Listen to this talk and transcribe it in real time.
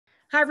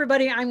Hi,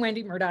 everybody. I'm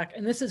Wendy Murdoch,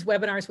 and this is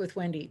Webinars with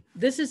Wendy.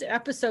 This is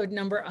episode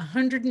number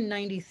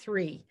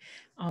 193.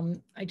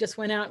 I just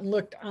went out and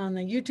looked on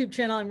the YouTube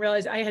channel and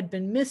realized I had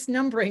been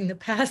misnumbering the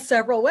past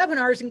several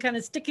webinars and kind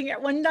of sticking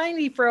at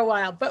 190 for a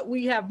while, but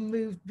we have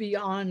moved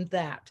beyond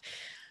that.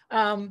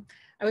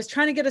 I was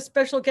trying to get a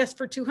special guest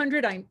for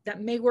 200.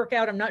 That may work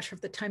out. I'm not sure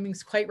if the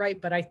timing's quite right,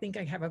 but I think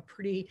I have a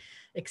pretty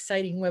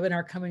exciting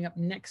webinar coming up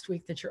next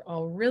week that you're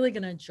all really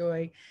going to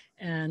enjoy.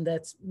 And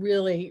that's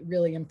really,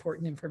 really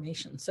important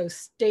information. So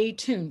stay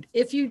tuned.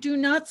 If you do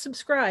not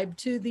subscribe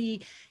to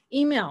the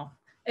email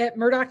at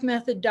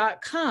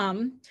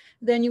murdochmethod.com,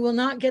 then you will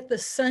not get the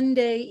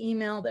Sunday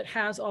email that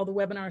has all the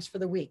webinars for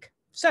the week.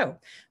 So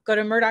go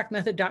to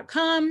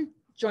murdochmethod.com,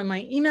 join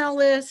my email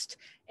list.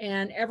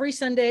 And every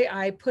Sunday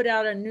I put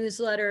out a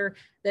newsletter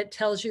that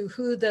tells you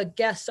who the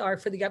guests are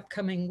for the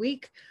upcoming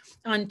week.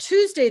 On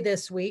Tuesday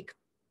this week,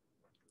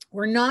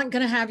 we're not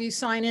going to have you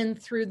sign in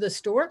through the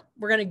store.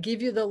 We're going to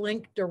give you the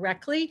link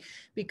directly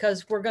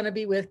because we're going to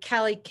be with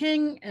Callie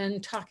King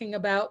and talking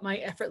about my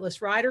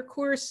Effortless Rider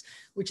course,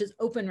 which is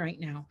open right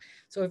now.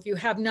 So if you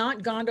have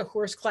not gone to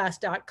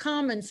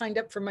horseclass.com and signed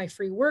up for my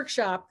free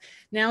workshop,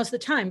 now's the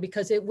time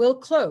because it will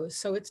close.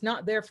 So it's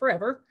not there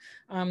forever.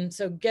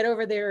 So get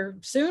over there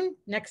soon,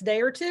 next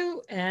day or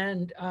two,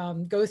 and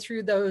go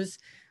through those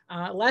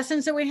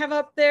lessons that we have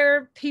up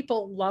there.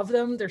 People love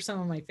them. They're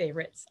some of my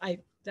favorites. I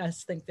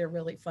just think they're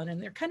really fun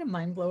and they're kind of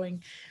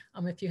mind-blowing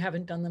if you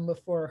haven't done them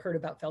before or heard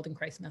about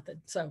Feldenkrais method.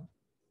 So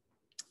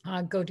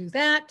go do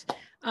that.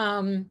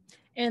 And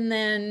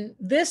then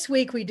this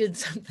week we did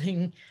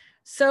something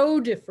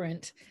so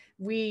different.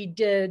 We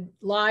did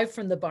live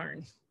from the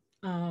barn.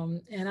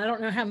 And I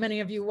don't know how many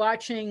of you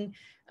watching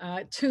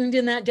tuned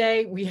in that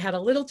day. We had a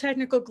little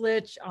technical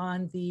glitch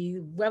on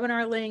the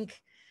webinar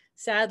link.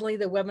 Sadly,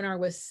 the webinar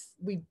was,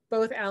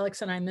 both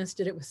Alex and I missed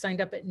it. It was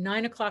signed up at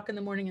 9 o'clock in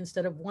the morning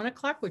instead of 1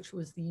 o'clock, which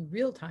was the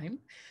real time.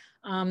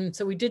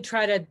 So we did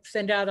try to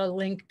send out a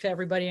link to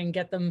everybody and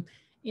get them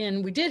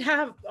in. We did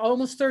have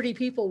almost 30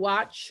 people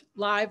watch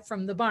live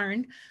from the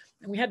barn,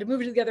 and we had to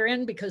move it to the other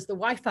end because the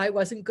Wi-Fi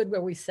wasn't good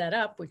where we set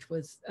up, which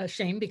was a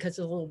shame because it's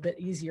a little bit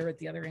easier at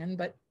the other end.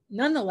 But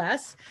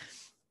nonetheless,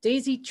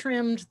 Daisy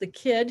trimmed the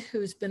kid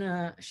who's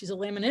been she's a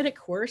laminitic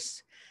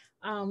horse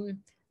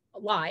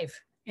live.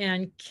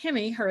 And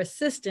Kimmy, her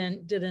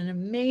assistant, did an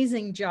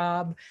amazing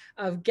job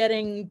of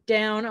getting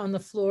down on the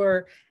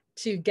floor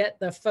to get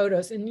the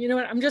photos. And you know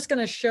what, I'm just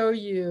gonna show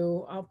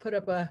you, I'll put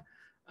up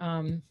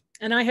and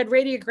I had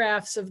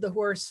radiographs of the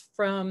horse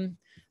from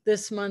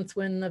this month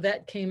when the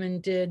vet came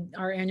and did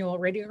our annual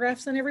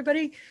radiographs on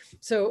everybody.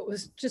 So it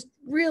was just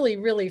really,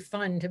 really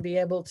fun to be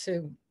able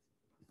to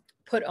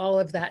put all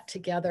of that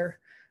together.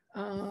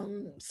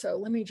 So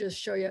let me just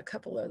show you a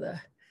couple of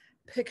the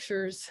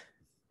pictures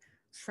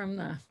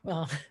from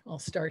well, I'll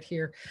start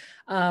here.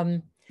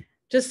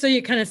 Just so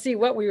you kind of see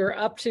what we were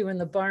up to in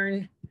the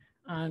barn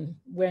on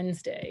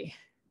Wednesday.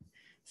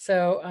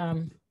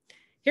 So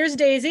here's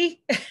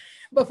Daisy.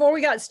 Before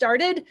we got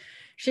started,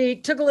 she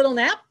took a little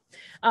nap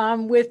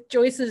with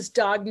Joyce's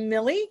dog,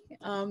 Millie.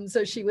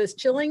 So she was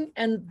chilling.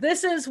 And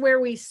this is where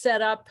we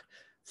set up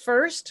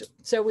first.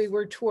 So we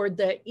were toward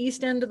the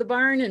east end of the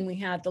barn and we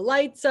had the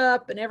lights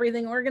up and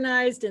everything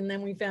organized. And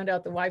then we found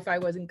out the Wi-Fi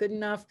wasn't good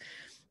enough.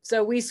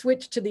 So we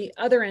switched to the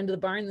other end of the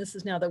barn. This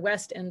is now the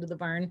west end of the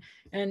barn.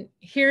 And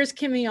here's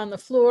Kimmy on the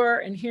floor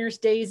and here's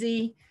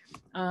Daisy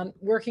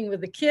working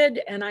with the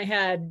kid. And I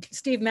had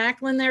Steve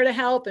Macklin there to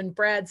help and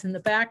Brad's in the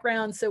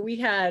background. So we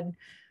had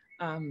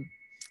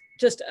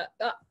just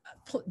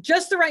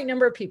the right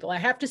number of people. I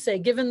have to say,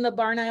 given the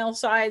barn aisle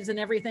size and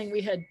everything, we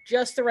had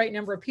just the right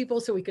number of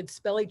people so we could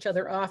spell each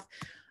other off.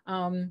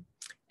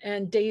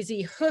 And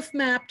Daisy hoof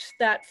mapped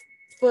that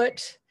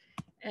foot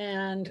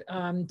and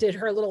did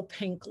her little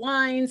pink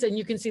lines. And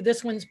you can see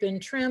this one's been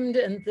trimmed.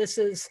 And this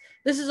is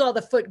all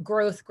the foot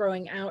growth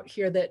growing out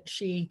here that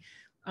she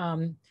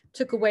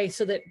took away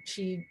so that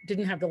she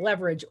didn't have the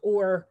leverage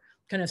or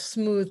kind of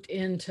smoothed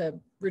in to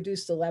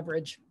reduce the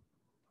leverage.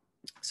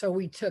 So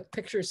we took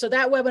pictures. So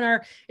that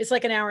webinar is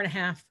like an hour and a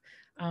half.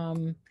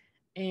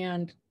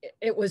 And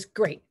it was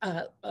great.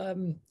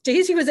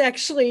 Daisy was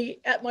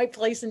actually at my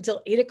place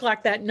until 8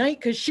 o'clock that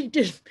night because she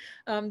did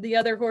the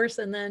other horse.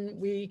 And then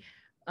we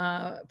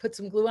put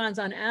some glue-ons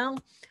on Al.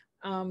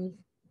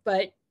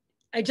 But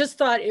I just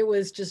thought it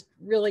was just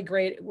really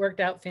great. It worked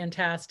out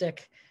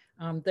fantastic.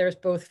 There's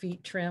both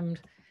feet trimmed.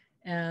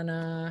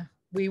 And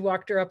we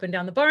walked her up and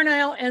down the barn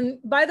aisle. And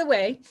by the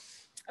way,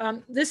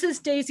 this is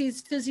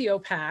Daisy's physio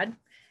pad.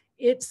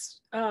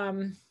 It's,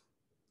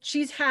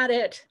 she's had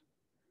it,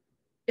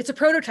 it's a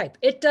prototype.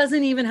 It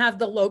doesn't even have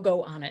the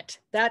logo on it.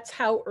 That's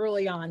how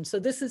early on. So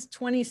this is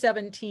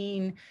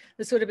 2017.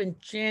 This would have been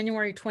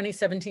January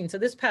 2017. So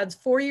this pad's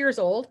 4 years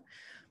old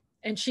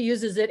and she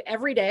uses it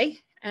every day.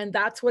 And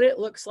that's what it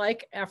looks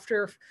like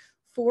after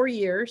 4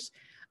 years.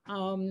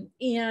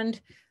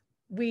 And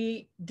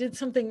we did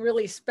something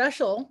really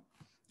special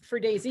for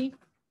Daisy.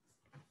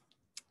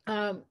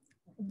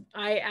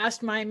 I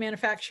asked my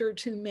manufacturer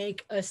to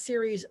make a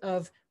series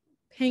of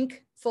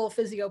pink full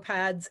physio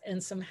pads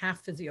and some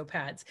half physio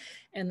pads.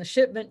 And the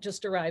shipment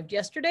just arrived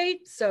yesterday.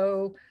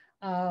 So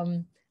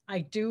I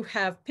do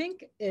have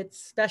pink. It's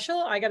special.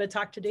 I got to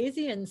talk to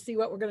Daisy and see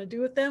what we're going to do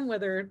with them,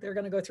 whether they're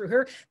going to go through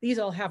her. These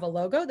all have a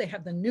logo. They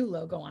have the new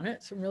logo on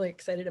it. So I'm really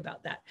excited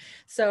about that.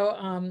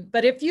 So,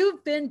 but if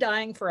you've been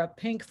dying for a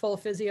pink full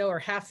physio or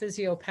half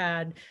physio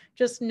pad,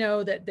 just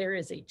know that there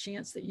is a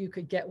chance that you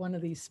could get one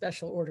of these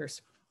special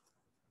orders.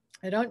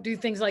 I don't do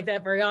things like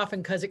that very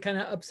often because it kind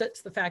of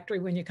upsets the factory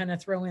when you kind of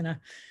throw in a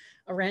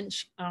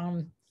wrench.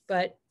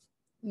 But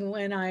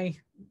when I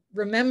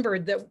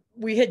remembered that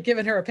we had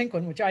given her a pink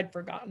one, which I'd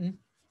forgotten.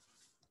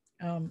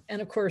 And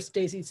of course,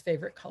 Daisy's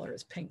favorite color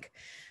is pink.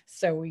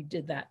 So we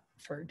did that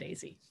for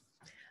Daisy.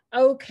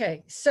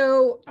 Okay,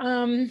 so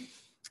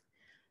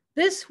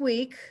this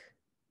week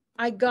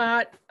I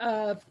got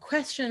a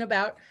question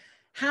about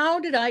how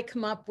did I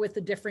come up with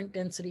the different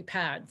density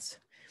pads?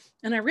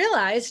 And I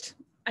realized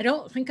I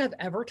don't think I've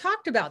ever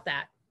talked about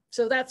that.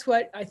 So that's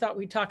what I thought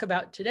we'd talk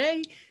about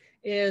today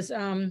is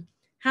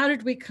how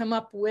did we come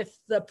up with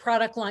the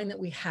product line that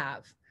we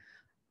have?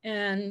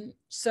 And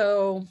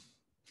so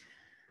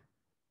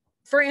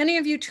for any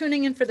of you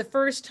tuning in for the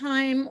first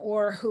time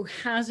or who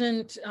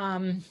hasn't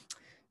done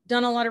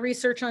a lot of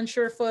research on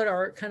Surefoot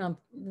or kind of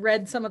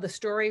read some of the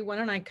story, why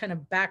don't I kind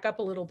of back up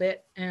a little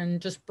bit and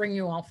just bring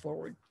you all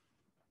forward.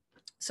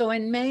 So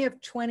in May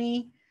of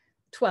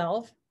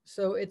 2012,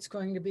 so it's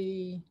going to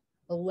be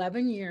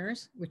 11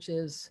 years, which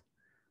is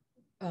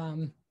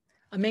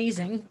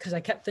amazing because I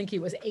kept thinking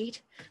it was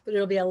 8, but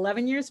it'll be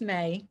 11 years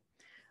May.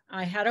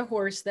 I had a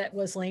horse that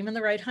was lame in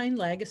the right hind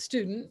leg, a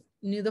student,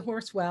 knew the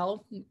horse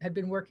well, had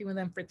been working with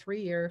them for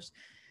 3 years.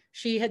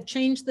 She had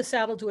changed the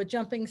saddle to a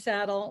jumping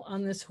saddle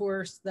on this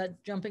horse.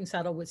 That jumping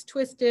saddle was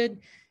twisted.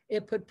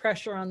 It put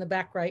pressure on the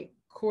back right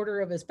quarter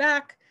of his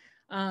back.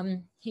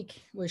 He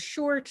was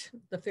short.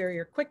 The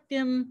farrier quicked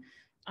him,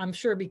 I'm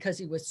sure because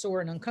he was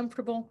sore and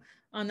uncomfortable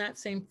on that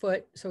same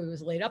foot. So he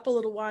was laid up a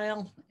little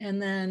while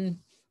and then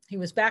he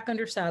was back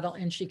under saddle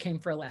and she came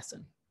for a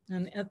lesson.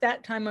 And at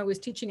that time I was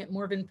teaching at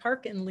Morven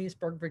Park in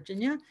Leesburg,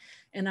 Virginia.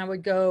 And I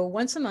would go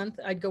once a month.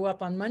 I'd go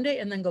up on Monday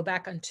and then go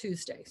back on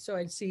Tuesday. So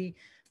I'd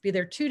be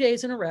there 2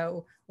 days in a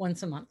row,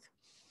 once a month.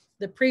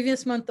 The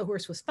previous month, the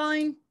horse was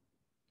fine.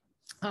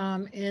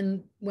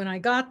 And when I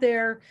got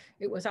there,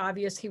 it was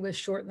obvious he was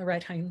short in the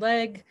right hind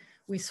leg.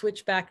 We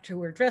switched back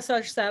to her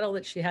dressage saddle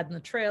that she had in the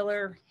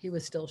trailer. He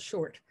was still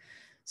short.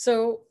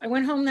 So I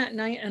went home that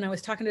night and I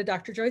was talking to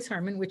Dr. Joyce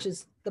Harmon, which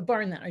is the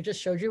barn that I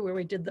just showed you where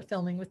we did the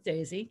filming with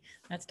Daisy.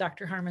 That's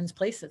Dr. Harmon's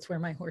place. That's where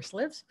my horse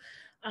lives.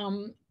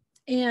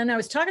 And I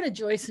was talking to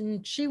Joyce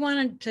and she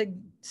wanted to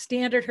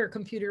stand at her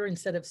computer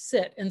instead of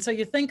sit. And so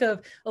you think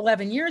of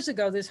 11 years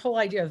ago, this whole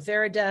idea of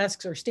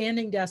Veridesks or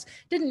standing desks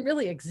didn't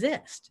really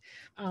exist.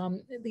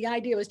 The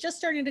idea was just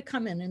starting to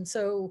come in. And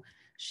so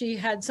she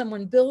had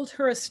someone build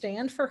her a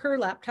stand for her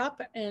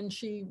laptop and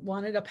she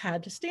wanted a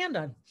pad to stand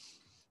on.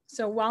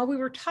 So while we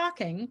were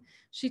talking,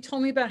 she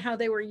told me about how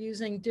they were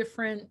using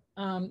different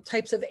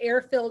types of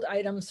air-filled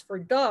items for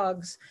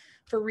dogs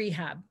for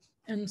rehab.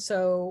 And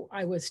so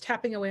I was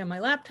tapping away on my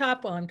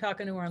laptop while I'm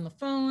talking to her on the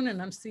phone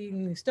and I'm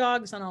seeing these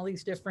dogs on all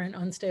these different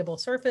unstable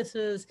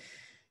surfaces.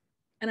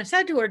 And I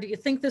said to her, do you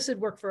think this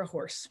would work for a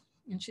horse?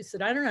 And she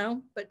said, I don't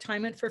know, but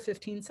time it for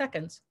 15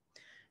 seconds.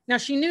 Now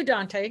she knew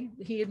Dante,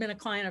 he had been a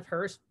client of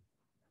hers.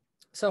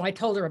 So I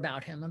told her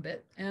about him a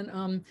bit.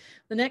 And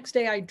the next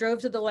day I drove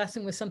to the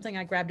lesson with something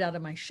I grabbed out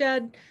of my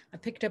shed. I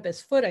picked up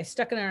his foot, I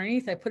stuck it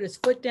underneath, I put his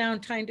foot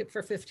down, timed it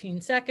for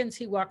 15 seconds.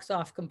 He walks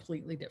off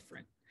completely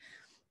different.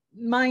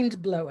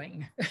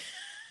 Mind-blowing,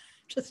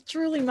 just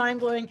truly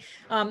mind-blowing,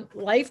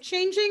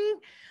 life-changing,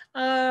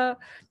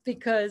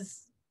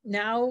 because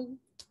now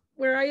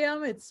where I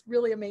am, it's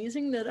really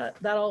amazing that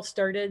that all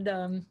started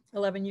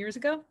 11 years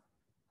ago.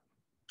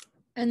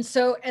 And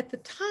so at the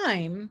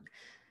time,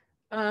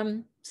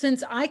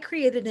 since I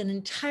created an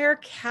entire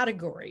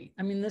category,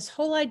 I mean, this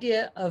whole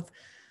idea of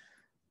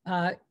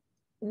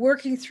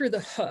working through the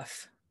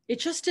hoof, it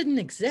just didn't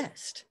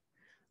exist.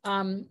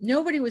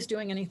 Nobody was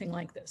doing anything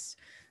like this.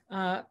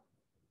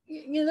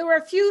 You know, there were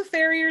a few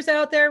farriers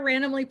out there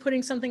randomly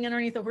putting something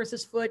underneath a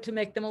horse's foot to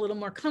make them a little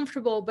more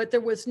comfortable, but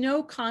there was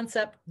no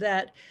concept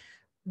that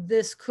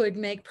this could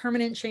make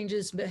permanent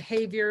changes,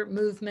 behavior,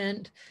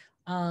 movement,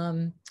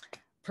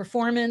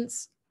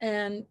 performance.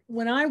 And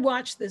when I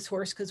watched this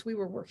horse, because we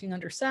were working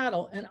under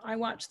saddle, and I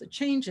watched the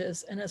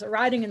changes, and as a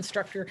riding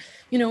instructor,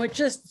 you know, it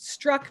just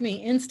struck me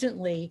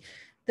instantly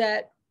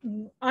that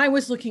I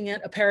was looking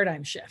at a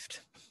paradigm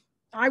shift.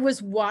 I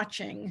was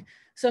watching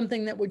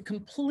something that would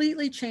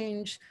completely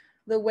change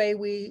the way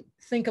we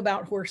think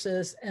about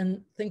horses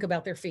and think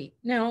about their feet.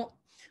 Now,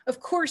 of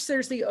course,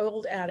 there's the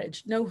old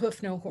adage, no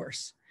hoof, no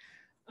horse.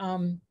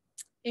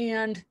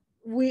 And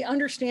we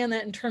understand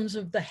that in terms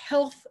of the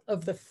health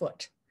of the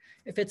foot.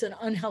 If it's an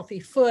unhealthy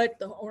foot,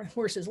 the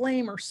horse is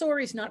lame or sore,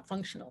 he's not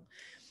functional.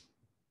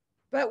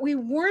 But we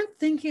weren't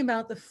thinking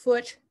about the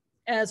foot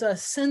as a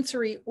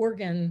sensory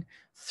organ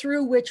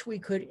through which we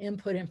could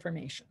input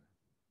information.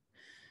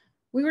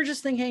 We were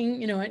just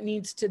thinking, you know, it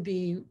needs to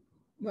be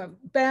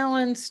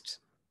balanced.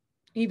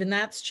 Even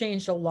that's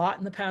changed a lot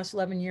in the past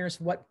 11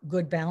 years, what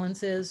good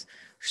balance is.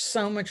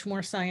 So much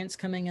more science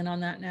coming in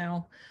on that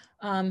now.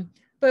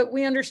 But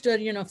we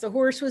understood, you know, if the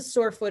horse was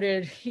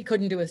sore-footed, he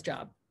couldn't do his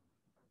job.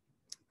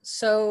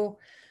 So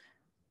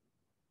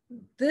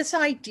this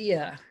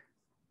idea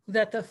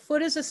that the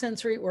foot is a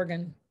sensory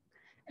organ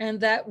and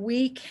that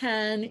we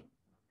can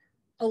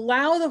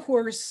allow the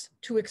horse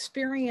to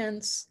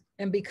experience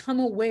and become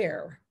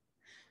aware,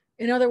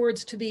 in other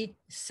words, to be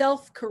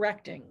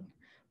self-correcting,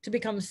 to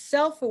become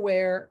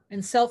self-aware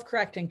and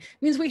self-correcting,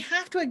 means we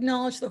have to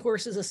acknowledge the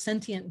horse is a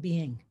sentient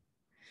being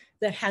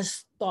that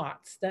has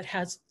thoughts, that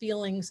has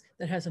feelings,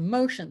 that has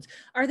emotions.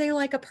 Are they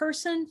like a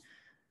person?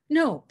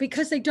 No,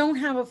 because they don't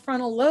have a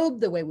frontal lobe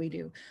the way we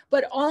do.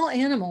 But all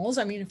animals,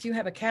 I mean, if you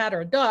have a cat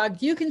or a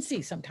dog, you can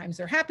see sometimes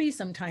they're happy,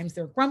 sometimes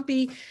they're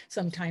grumpy,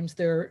 sometimes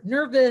they're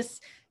nervous,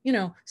 you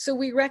know, so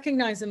we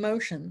recognize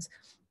emotions.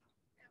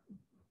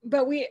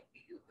 But we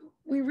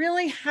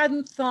really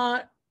hadn't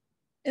thought,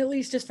 at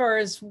least as far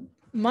as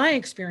my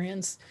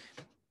experience,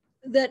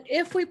 that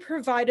if we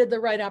provided the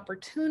right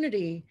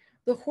opportunity,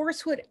 the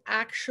horse would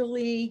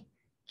actually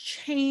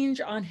change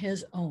on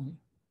his own.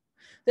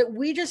 That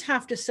we just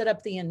have to set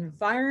up the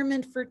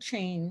environment for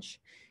change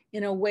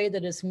in a way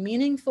that is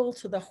meaningful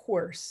to the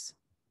horse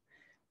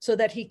so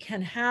that he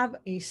can have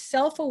a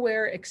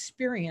self-aware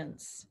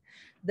experience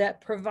that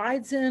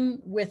provides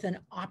him with an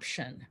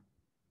option.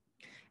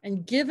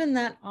 And given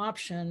that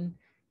option,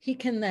 he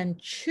can then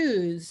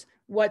choose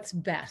what's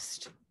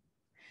best.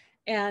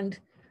 And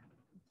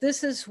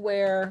this is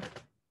where,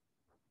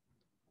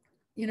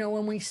 you know,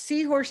 when we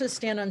see horses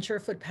stand on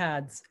surefoot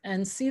pads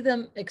and see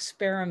them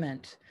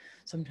experiment,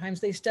 sometimes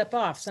they step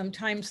off,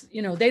 sometimes,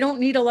 you know, they don't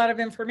need a lot of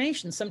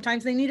information.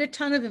 Sometimes they need a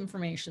ton of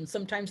information.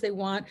 Sometimes they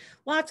want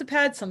lots of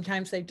pads.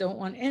 Sometimes they don't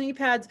want any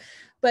pads,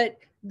 but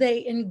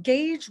they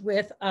engage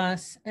with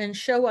us and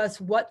show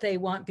us what they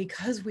want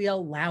because we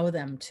allow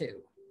them to.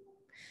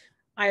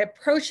 I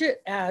approach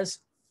it as,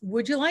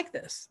 would you like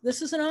this?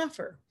 This is an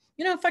offer.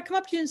 You know, if I come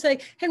up to you and say,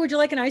 hey, would you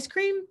like an ice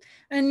cream?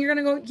 And you're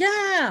going to go,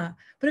 yeah.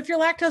 But if you're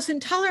lactose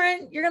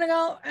intolerant, you're going to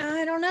go,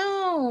 I don't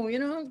know. You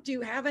know, do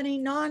you have any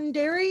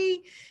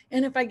non-dairy?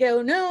 And if I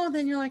go, no,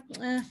 then you're like,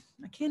 I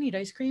can't eat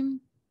ice cream.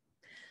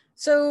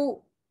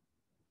 So,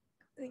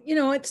 you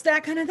know, it's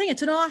that kind of thing.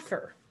 It's an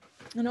offer.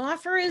 An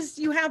offer is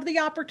you have the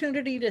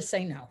opportunity to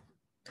say no.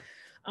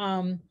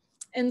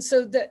 And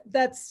so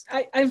that's,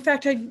 in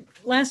fact,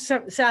 last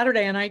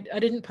Saturday, and I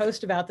didn't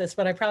post about this,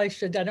 but I probably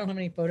should. I don't have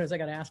any photos. I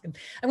got to ask him.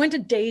 I went to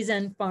Days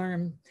End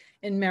Farm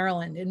in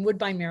Maryland, in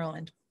Woodbine,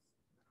 Maryland.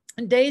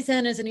 And Days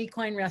End is an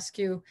equine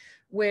rescue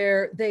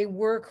where they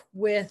work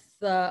with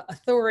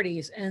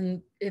authorities.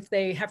 And if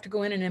they have to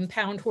go in and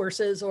impound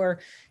horses or,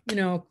 you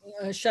know,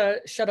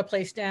 shut a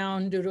place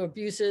down due to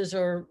abuses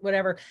or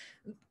whatever,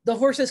 the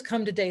horses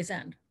come to Days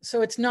End.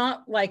 So it's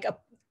not like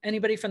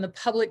anybody from the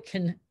public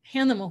can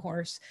hand them a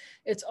horse.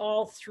 It's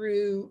all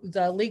through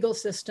the legal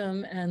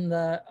system and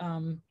the,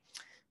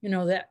 you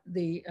know,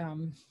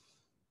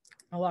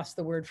 I lost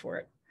the word for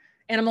it,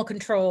 animal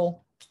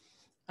control,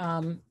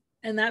 and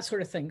that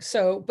sort of thing.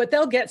 So, but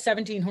they'll get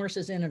 17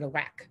 horses in at a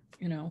whack,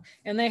 you know,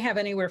 and they have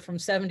anywhere from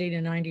 70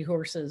 to 90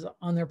 horses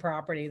on their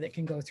property that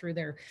can go through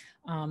there.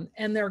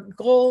 And their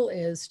goal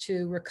is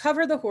to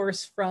recover the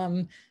horse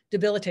from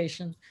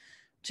debilitation,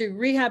 to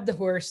rehab the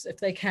horse if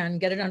they can,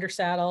 get it under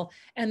saddle,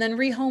 and then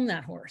rehome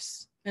that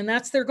horse. And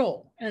that's their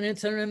goal. And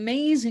it's an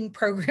amazing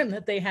program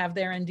that they have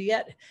there. And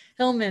Diet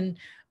Hillman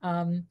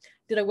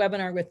did a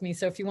webinar with me.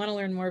 So if you want to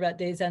learn more about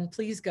Days End,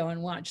 please go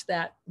and watch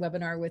that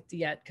webinar with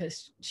Diet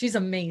because she's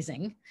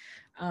amazing.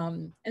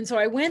 And so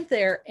I went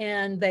there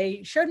and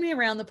they showed me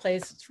around the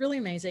place. It's really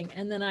amazing.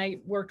 And then I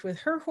worked with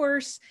her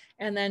horse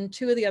and then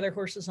two of the other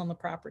horses on the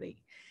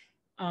property.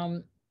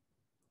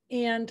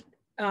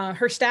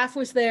 Her staff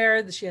was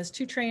there. She has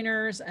two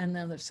trainers and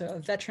then there's a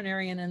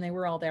veterinarian, and they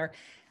were all there.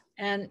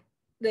 And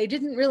they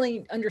didn't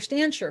really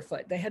understand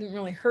surefoot. They hadn't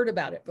really heard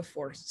about it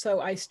before.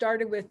 So I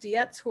started with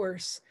Diet's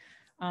horse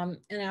in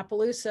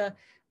Appaloosa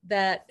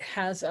that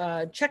has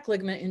a check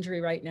ligament injury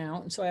right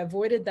now. And so I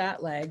avoided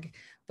that leg,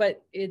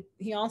 but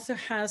he also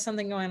has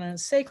something going on in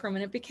his sacrum,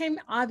 and it became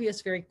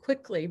obvious very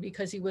quickly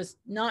because he was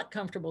not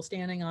comfortable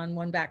standing on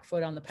one back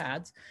foot on the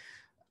pads.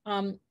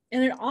 And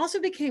it also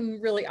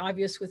became really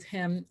obvious with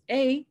him,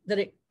 A, that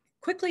it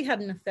quickly had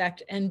an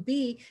effect, and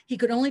B, he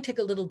could only take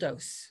a little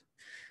dose.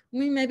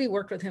 We maybe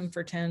worked with him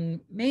for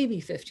 10, maybe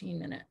 15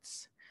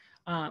 minutes.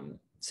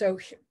 So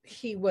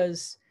he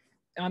was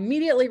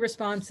immediately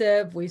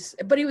responsive,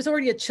 but he was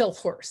already a chill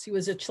horse. He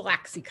was a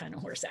chillaxy kind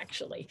of horse,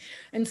 actually.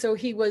 And so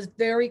he was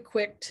very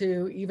quick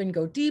to even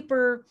go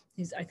deeper.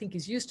 I think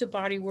he's used to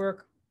body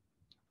work.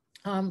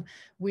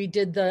 We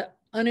did the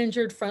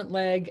uninjured front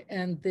leg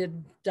and the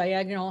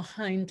diagonal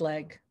hind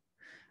leg,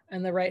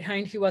 and the right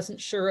hind he wasn't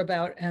sure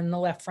about, and the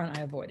left front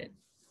I avoided.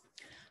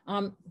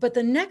 But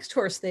the next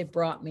horse they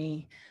brought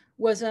me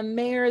was a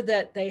mare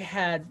that they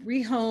had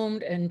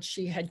rehomed, and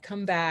she had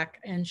come back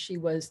and she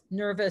was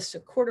nervous, a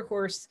quarter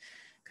horse,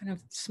 kind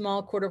of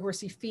small quarter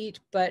horsey feet,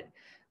 but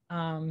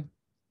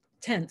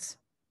tense,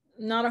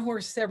 not a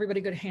horse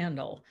everybody could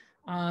handle.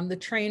 The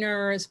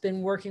trainer has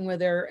been working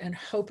with her and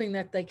hoping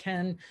that they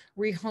can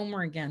rehome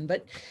her again.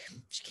 But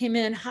she came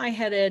in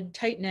high-headed,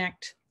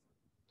 tight-necked,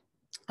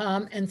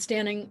 and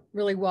standing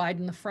really wide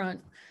in the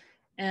front.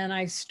 And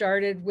I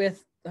started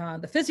with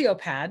the physio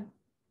pad.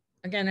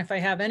 Again, if I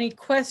have any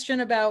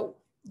question about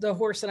the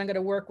horse that I'm going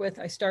to work with,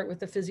 I start with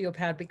the physio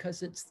pad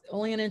because it's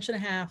only 1.5 inches,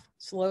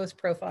 slowest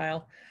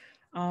profile.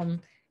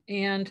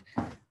 It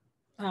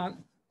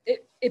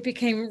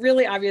became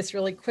really obvious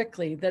really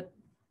quickly that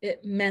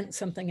it meant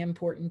something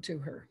important to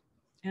her.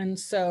 And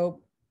so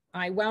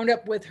I wound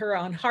up with her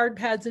on hard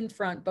pads in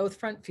front, both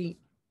front feet.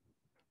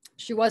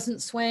 She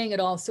wasn't swaying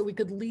at all, so we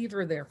could leave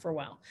her there for a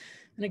while.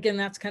 And again,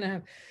 that's kind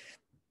of,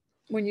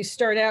 when you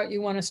start out,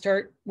 you want to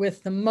start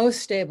with the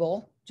most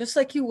stable, just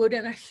like you would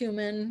in a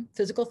human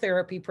physical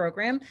therapy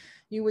program.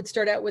 You would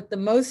start out with the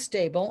most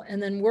stable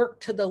and then work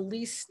to the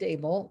least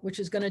stable, which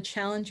is going to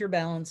challenge your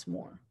balance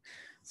more.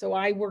 So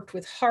I worked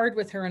hard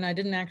with her, and I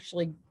didn't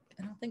actually,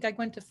 I don't think I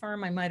went to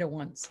farm. I might have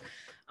once.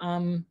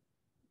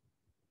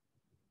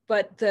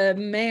 But the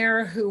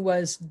mare, who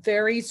was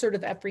very sort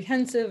of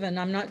apprehensive and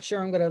I'm not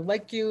sure I'm going to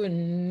like you,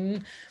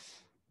 and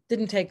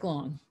didn't take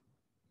long.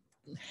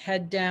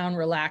 Head down,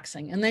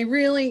 relaxing. And they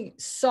really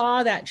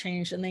saw that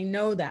change, and they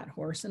know that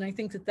horse. And I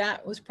think that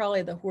that was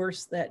probably the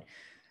horse that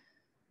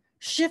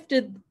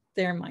shifted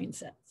their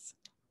mindsets.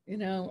 You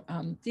know,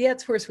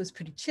 Diet's horse was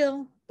pretty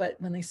chill, but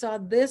when they saw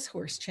this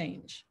horse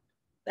change,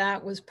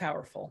 that was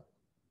powerful.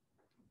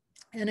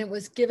 And it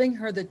was giving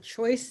her the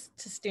choice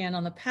to stand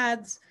on the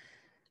pads,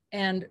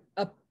 and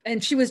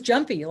she was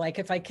jumpy. Like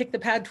if I kicked the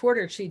pad toward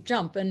her, she'd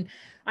jump. And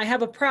I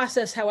have a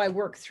process how I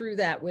work through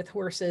that with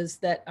horses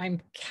that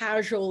I'm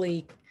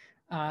casually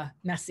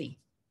messy.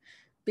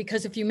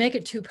 Because if you make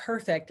it too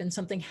perfect and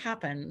something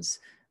happens,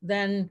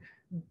 then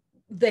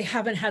they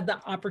haven't had the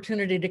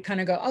opportunity to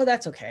kind of go, oh,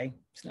 that's okay.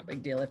 It's no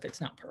big deal if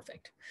it's not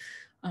perfect.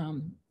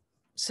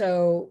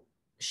 So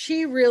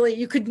she really,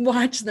 you could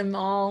watch them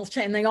all,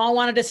 and they all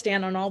wanted to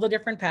stand on all the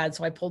different pads.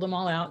 So I pulled them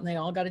all out, and they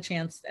all got a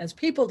chance as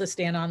people to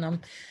stand on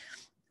them.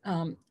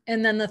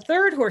 And then the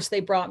third horse they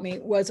brought me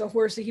was a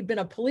horse that he'd been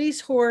a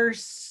police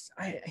horse.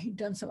 He'd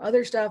done some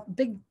other stuff,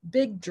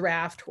 big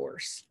draft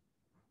horse.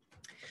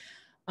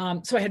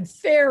 So I had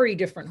very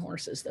different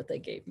horses that they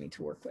gave me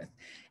to work with.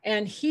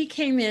 And he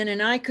came in,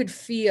 and I could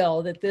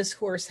feel that this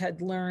horse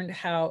had learned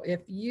how,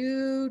 if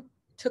you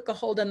took a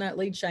hold on that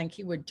lead shank,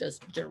 he would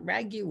just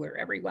drag you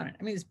wherever he wanted.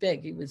 I mean, he's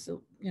big. He was,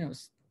 you know,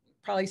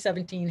 probably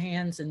 17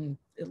 hands and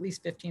at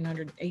least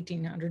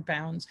 1,800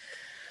 pounds.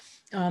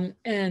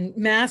 And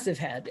massive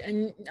head.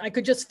 And I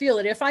could just feel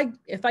it. If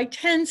I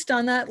tensed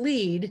on that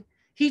lead,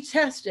 he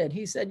tested.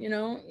 He said, you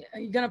know, are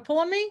you going to pull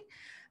on me?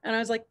 And I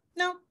was like,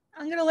 no,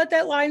 I'm going to let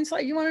that line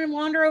slide. You want to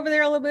wander over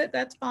there a little bit?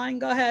 That's fine.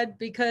 Go ahead.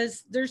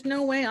 Because there's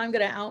no way I'm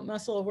going to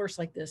outmuscle a horse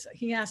like this.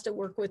 He has to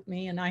work with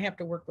me, and I have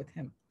to work with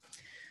him.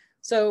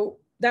 So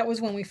that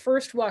was when we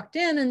first walked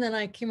in, and then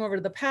I came over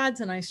to the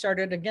pads, and I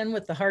started again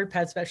with the hard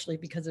pads, especially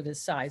because of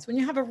his size. When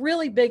you have a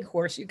really big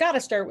horse, you got to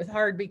start with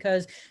hard,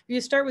 because if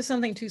you start with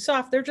something too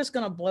soft, they're just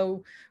going to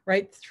blow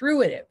right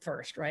through it at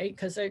first, right?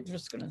 Because they're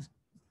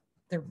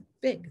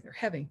big, they're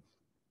heavy.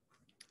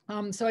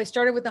 So I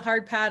started with the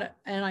hard pad,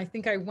 and I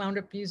think I wound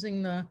up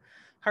using the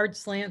hard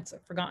slants.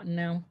 I've forgotten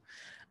now.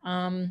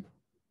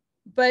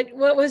 But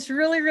what was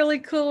really, really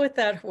cool with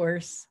that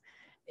horse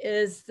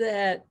is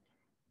that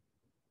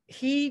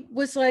he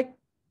was like,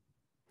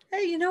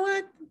 hey, you know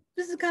what?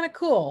 This is kind of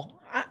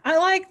cool. I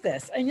like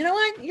this. And you know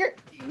what?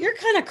 You're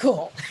kind of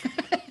cool.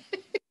 And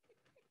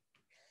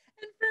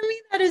for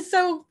me, that is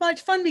so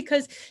much fun,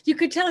 because you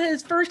could tell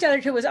his first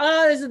attitude was,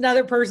 oh, there's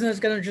another person that's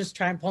going to just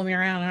try and pull me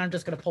around, and I'm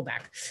just going to pull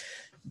back,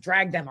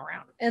 drag them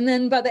around. And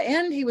then by the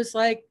end, he was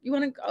like, you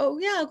want to go? Oh,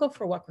 yeah, I'll go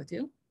for a walk with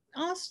you.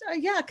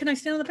 Yeah, can I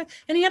stand on the pad?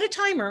 And he had a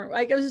timer.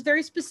 Like, it was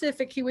very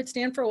specific. He would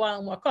stand for a while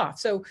and walk off.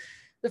 So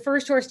the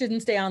first horse didn't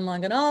stay on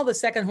long at all. The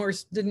second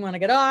horse didn't want to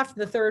get off.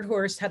 The third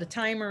horse had a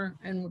timer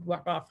and would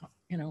walk off,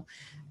 you know.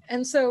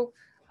 And so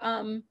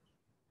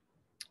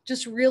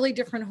just really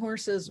different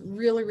horses,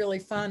 really, really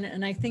fun.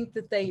 And I think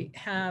that they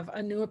have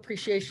a new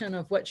appreciation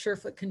of what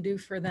Surefoot can do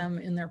for them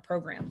in their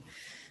program.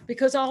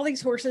 Because all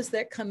these horses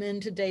that come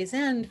into Day's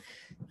End,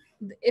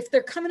 if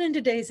they're coming into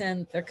Day's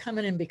End, they're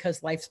coming in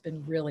because life's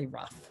been really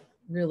rough,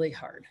 really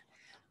hard.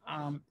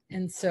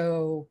 And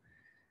so,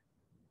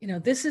 you know,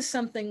 this is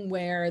something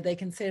where they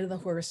can say to the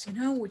horse, you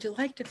know, would you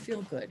like to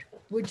feel good?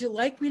 Would you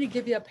like me to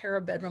give you a pair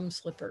of bedroom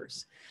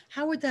slippers?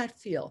 How would that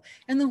feel?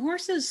 And the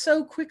horses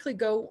so quickly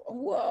go,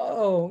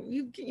 whoa,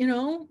 you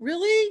know,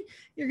 really?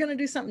 You're going to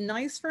do something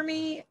nice for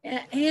me?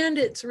 And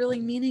it's really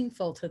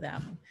meaningful to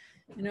them.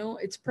 You know,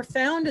 it's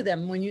profound to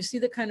them when you see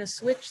the kind of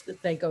switch that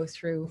they go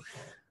through.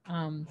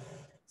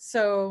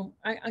 So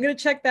I'm going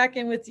to check back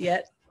in with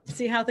Diet,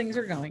 see how things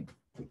are going.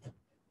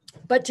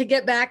 But to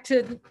get back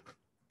to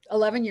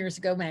 11 years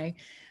ago, May,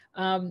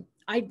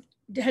 I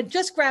had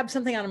just grabbed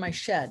something out of my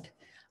shed.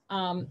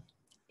 And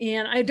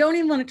I don't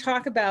even want to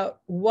talk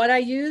about what I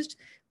used,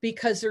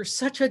 because there's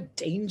such a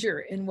danger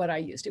in what I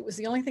used. It was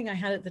the only thing I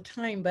had at the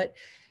time, but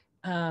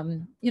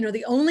you know,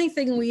 the only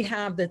thing we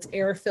have that's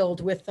air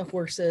filled with the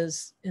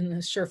horses in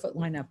the Surefoot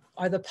lineup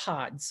are the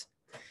pods,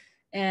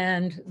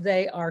 and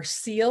they are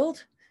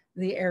sealed.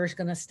 The air is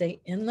going to stay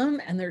in them,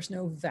 and there's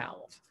no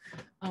valve.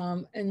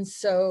 And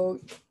so,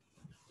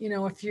 you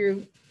know,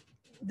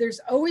 there's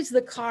always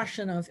the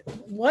caution of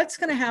what's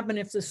going to happen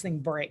if this thing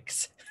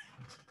breaks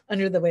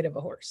under the weight of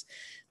a horse.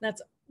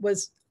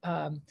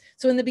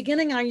 So in the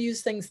beginning, I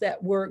used things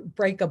that were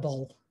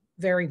breakable,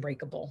 very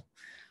breakable,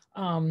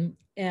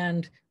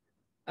 and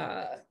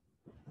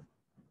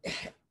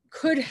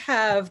could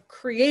have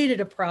created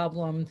a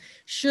problem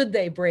should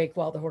they break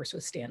while the horse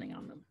was standing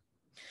on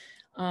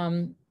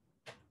them.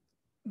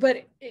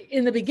 But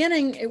in the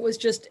beginning, it was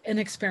just an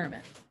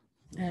experiment.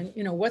 And,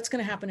 you know, what's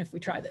going to happen if we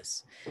try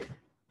this?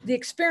 The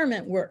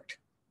experiment worked.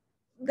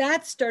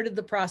 That started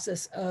the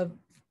process of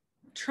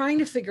trying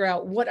to figure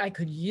out what I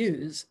could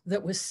use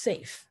that was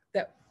safe,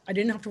 that I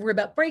didn't have to worry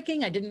about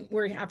breaking. I didn't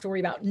have to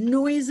worry about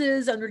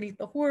noises underneath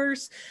the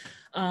horse.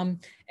 When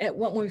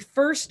we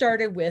first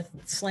started with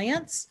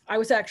slants, I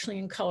was actually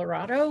in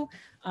Colorado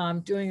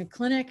doing a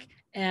clinic,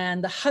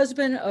 and the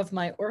husband of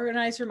my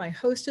organizer, my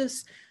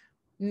hostess,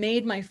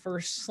 made my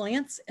first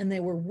slants, and they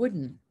were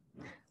wooden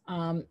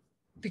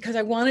because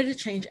I wanted to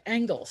change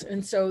angles.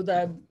 And so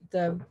the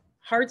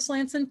hard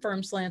slants and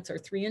firm slants are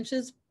 3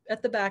 inches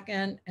at the back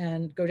end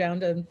and go down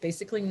to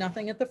basically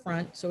nothing at the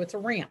front. So it's a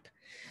ramp.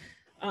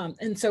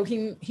 And so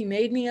he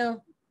made me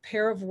a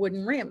pair of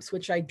wooden ramps,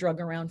 which I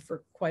drug around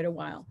for quite a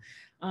while.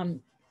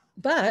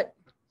 But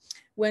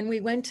when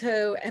we went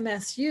to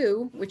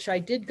MSU, which I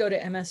did go to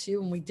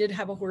MSU, and we did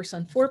have a horse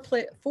on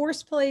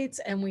force plates,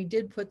 and we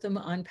did put them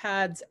on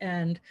pads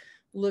and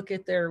look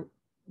at their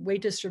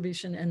weight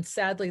distribution. And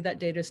sadly, that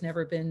data has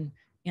never been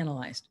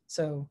analyzed.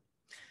 So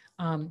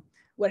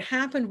what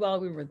happened while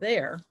we were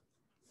there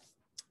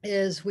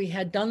is we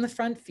had done the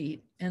front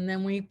feet, and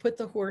then we put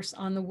the horse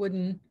on the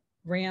wooden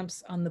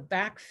ramps on the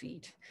back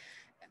feet,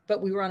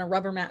 but we were on a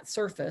rubber mat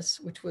surface,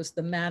 which was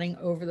the matting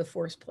over the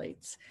force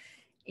plates.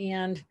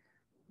 And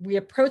we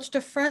approached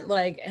a front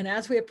leg, and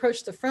as we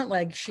approached the front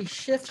leg, she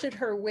shifted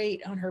her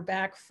weight on her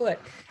back foot,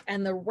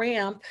 and the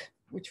ramp,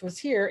 which was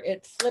here,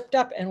 it flipped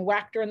up and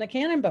whacked her in the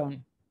cannon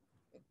bone,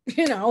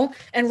 you know,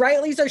 and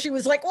rightly so. She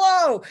was like,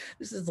 whoa,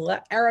 this is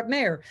Arab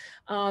mare.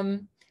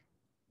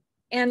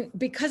 And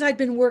because I'd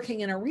been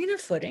working in arena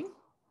footing,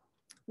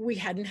 we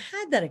hadn't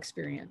had that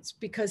experience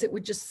because it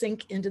would just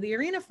sink into the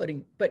arena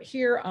footing. But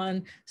here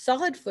on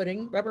solid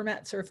footing, rubber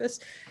mat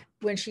surface,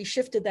 when she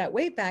shifted that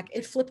weight back,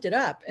 it flipped it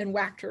up and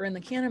whacked her in the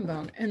cannon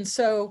bone. And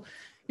so,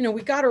 you know,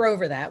 we got her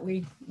over that.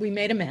 We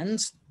made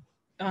amends,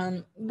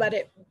 but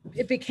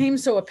it became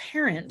so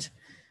apparent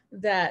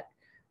that,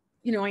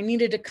 you know, I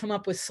needed to come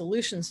up with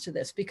solutions to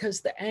this because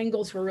the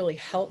angles were really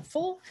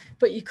helpful,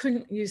 but you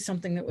couldn't use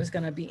something that was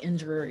going to be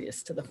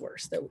injurious to the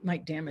horse, that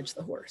might damage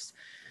the horse.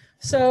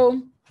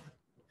 So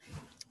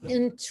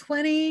in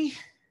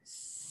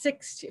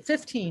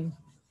 2015,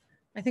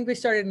 I think we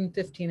started in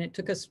 15. It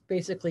took us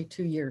basically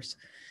 2 years.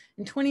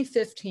 In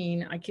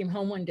 2015, I came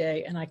home one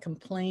day and I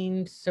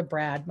complained to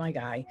Brad, my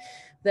guy,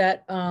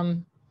 that,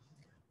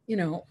 you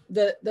know,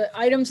 the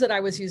items that I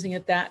was using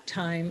at that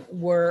time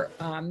were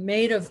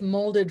made of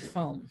molded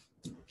foam.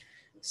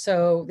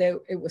 So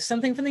it was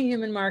something from the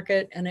human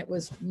market, and it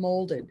was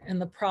molded.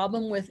 And the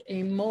problem with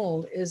a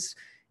mold is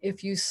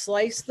if you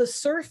slice the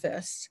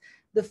surface,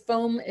 the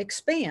foam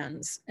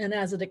expands. And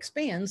as it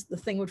expands, the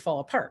thing would fall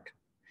apart.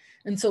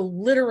 And so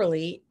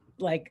literally,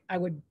 like, I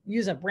would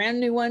use a brand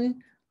new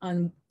one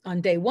on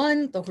day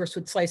one, the horse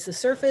would slice the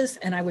surface,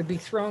 and I would be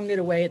throwing it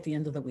away at the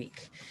end of the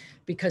week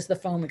because the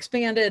foam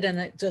expanded and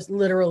it just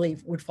literally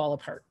would fall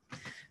apart.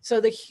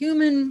 So the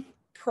human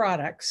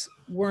products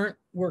weren't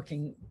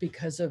working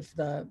because of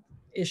the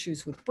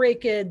issues with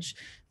breakage,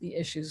 the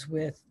issues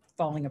with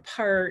falling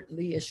apart,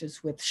 the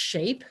issues with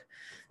shape.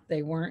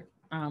 They weren't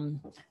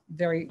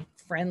very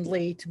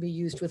friendly to be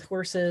used with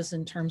horses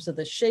in terms of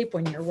the shape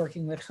when you're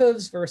working with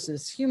hooves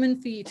versus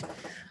human feet.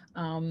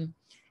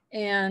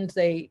 And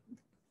they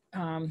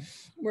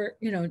were,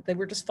 you know, they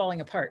were just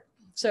falling apart.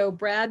 So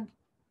Brad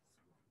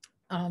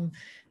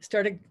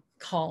started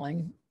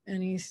calling,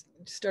 and he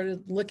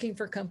started looking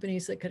for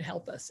companies that could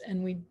help us.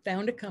 And we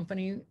found a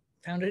company,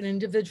 found an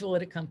individual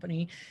at a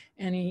company,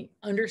 and he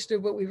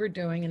understood what we were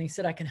doing, and he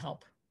said, I can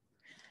help.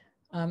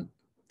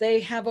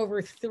 They have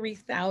over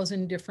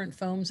 3,000 different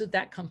foams at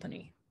that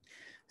company.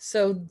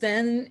 So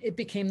then it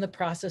became the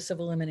process of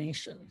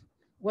elimination.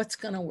 What's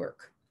going to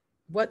work?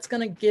 What's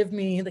going to give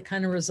me the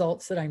kind of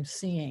results that I'm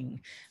seeing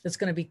that's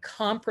going to be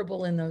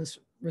comparable in those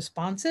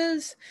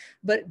responses,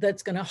 but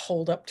that's going to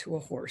hold up to a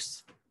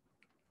horse?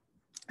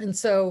 And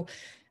so,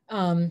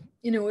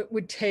 you know, it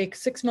would take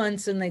 6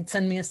 months, and they'd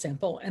send me a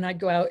sample, and I'd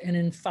go out, and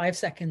in 5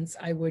 seconds,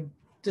 I would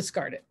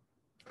discard it.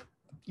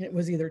 It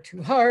was either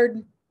too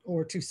hard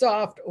or too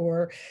soft,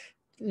 or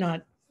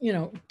not, you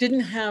know, didn't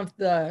have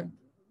the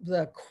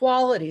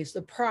qualities,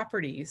 the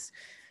properties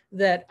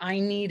that I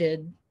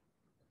needed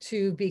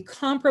to be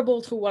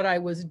comparable to what I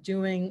was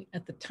doing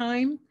at the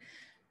time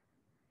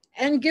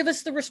and give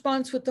us the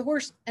response with the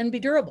horse and be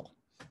durable.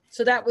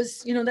 So that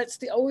was, you know, that's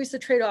always the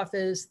trade-off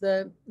is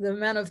the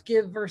amount of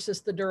give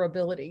versus the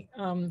durability.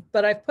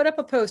 But I've put up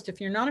a post. If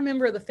you're not a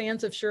member of the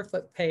Fans of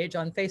Surefoot page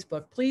on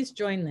Facebook, please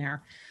join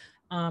there.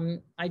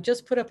 I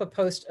just put up a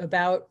post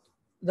about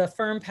the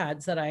firm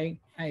pads that I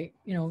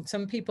you know,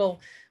 some people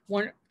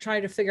want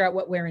try to figure out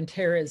what wear and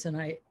tear is, and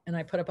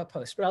I put up a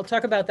post, but I'll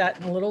talk about that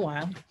in a little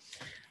while.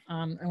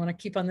 I want to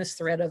keep on this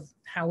thread of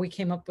how we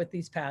came up with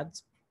these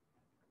pads.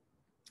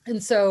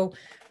 And so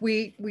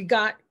we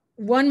got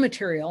one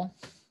material,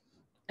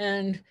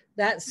 and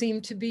that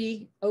seemed to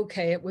be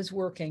okay. It was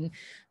working.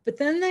 But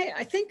then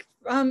I think,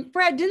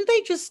 Brad, didn't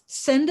they just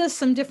send us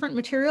some different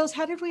materials?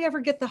 How did we ever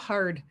get the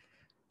hard?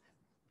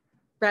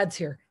 Brad's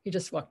here. He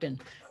just walked in.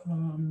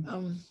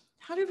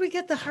 How did we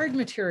get the hard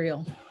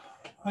material?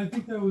 I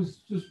think that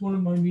was just one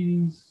of my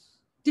meetings.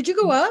 Did you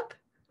go up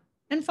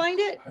and find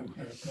it?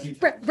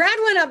 Brad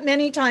went up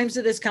many times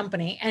to this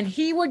company, and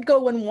he would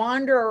go and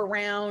wander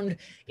around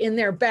in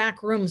their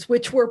back rooms,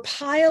 which were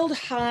piled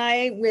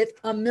high with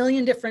a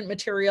million different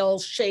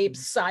materials,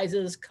 shapes,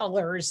 sizes,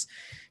 colors,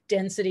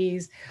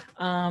 densities.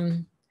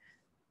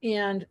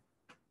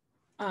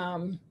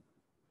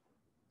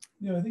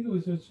 Yeah, I think it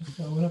was just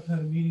I went up and had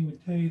a meeting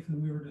with Tate,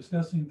 and we were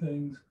discussing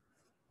things,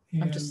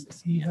 and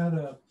he had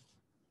a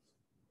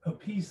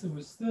piece that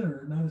was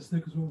thinner, not as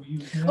thick as what we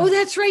use now. Oh,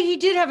 that's right. He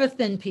did have a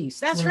thin piece.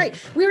 That's right.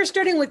 We were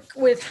starting with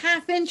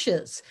 ½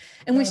 inches,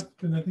 and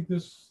and I think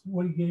this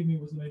what he gave me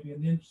was maybe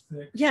an inch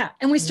thick. Yeah,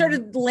 and we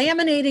started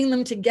laminating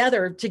them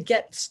together to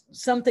get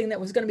something that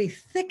was going to be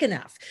thick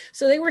enough.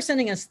 So they were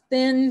sending us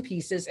thin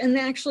pieces, and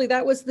actually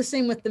that was the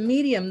same with the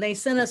medium. They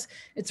sent us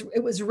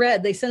it was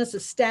red. They sent us a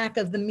stack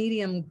of the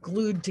medium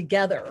glued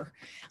together,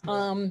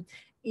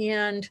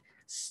 and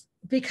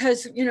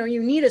because, you know,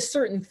 you need a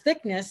certain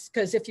thickness,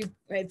 because if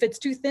it's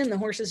too thin, the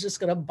horse is just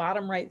going to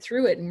bottom right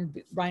through it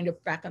and bind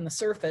it back on the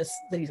surface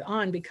that he's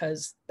on,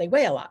 because they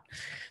weigh a lot.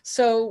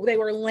 So they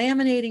were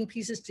laminating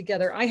pieces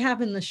together. I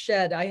have in the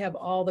shed, I have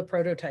all the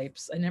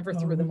prototypes. I never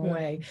threw them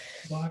away.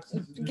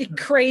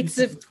 Crates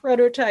of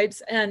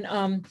prototypes.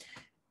 And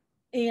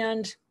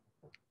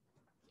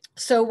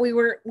so we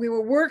were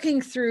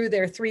working through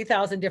their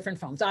 3,000 different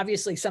foams.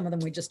 Obviously, some of them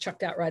we just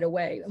chucked out right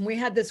away. And we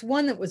had this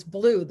one that was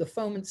blue. The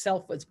foam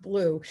itself was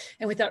blue.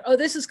 And we thought, oh,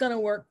 this is going to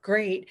work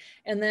great.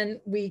 And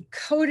then we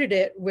coated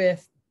it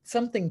with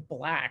something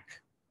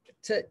black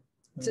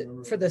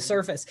for the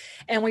surface.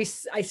 And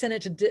I sent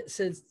it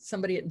to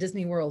somebody at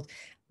Disney World.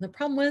 And the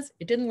problem was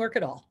it didn't work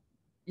at all.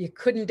 You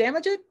couldn't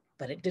damage it,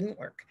 but it didn't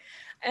work.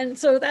 And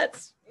so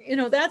that's, you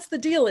know, that's the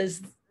deal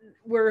is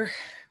we're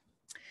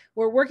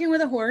working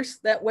with a horse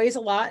that weighs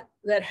a lot,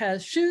 that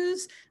has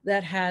shoes,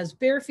 that has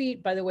bare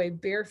feet. By the way,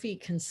 bare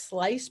feet can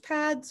slice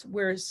pads,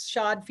 whereas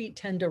shod feet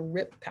tend to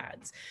rip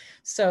pads.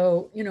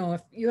 So, you know,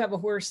 if you have a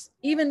horse,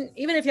 even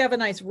if you have a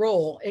nice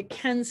roll, it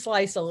can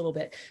slice a little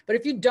bit. But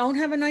if you don't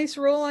have a nice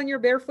roll on your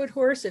barefoot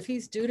horse, if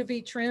he's due to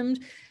be trimmed,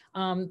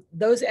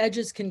 those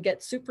edges can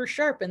get super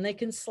sharp and they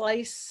can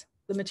slice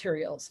the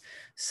materials.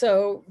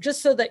 So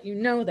just so that you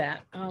know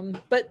that.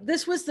 But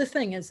this was the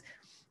thing is,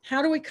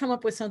 how do we come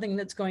up with something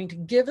that's going to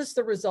give us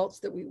the results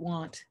that we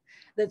want,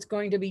 that's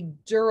going to be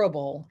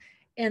durable,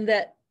 and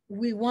that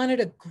we wanted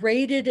a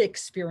graded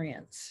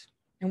experience?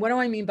 And what do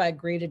I mean by a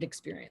graded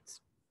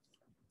experience?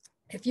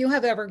 If you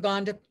have ever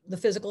gone to the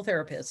physical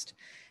therapist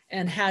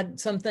and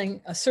had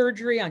a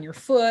surgery on your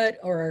foot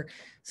or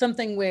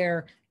something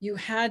where you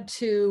had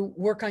to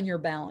work on your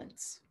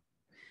balance,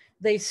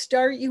 they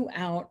start you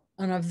out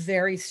on a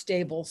very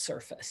stable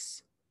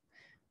surface.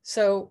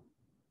 So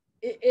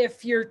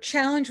if you're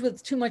challenged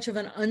with too much of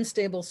an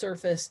unstable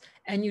surface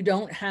and you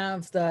don't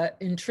have the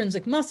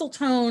intrinsic muscle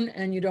tone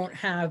and you don't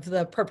have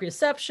the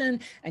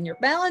proprioception and your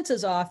balance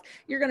is off,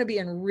 you're going to be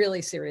in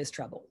really serious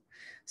trouble.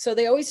 So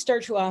they always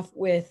start you off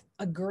with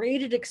a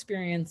graded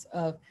experience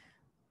of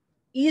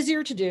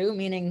easier to do,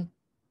 meaning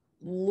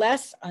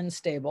less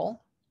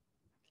unstable,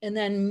 and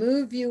then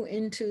move you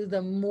into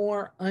the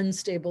more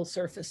unstable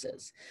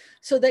surfaces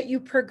so that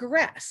you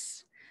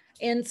progress.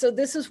 And so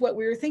this is what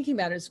we were thinking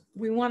about is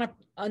we want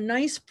a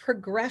nice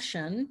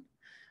progression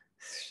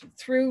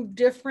through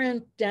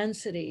different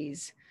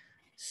densities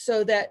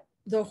so that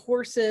the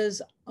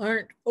horses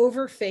aren't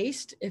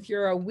overfaced. If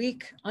you're a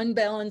weak,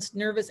 unbalanced,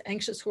 nervous,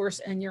 anxious horse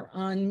and you're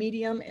on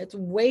medium, it's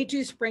way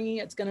too springy.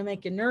 It's going to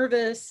make you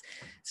nervous.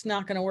 It's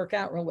not going to work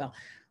out real well.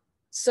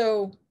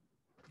 So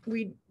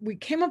we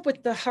came up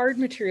with the hard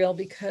material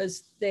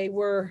because they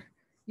were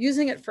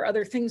using it for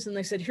other things. And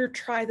they said, here,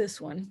 try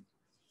this one.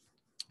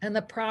 And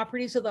the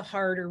properties of the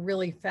hard are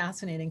really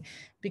fascinating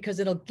because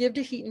it'll give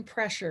to heat and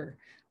pressure,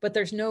 but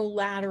there's no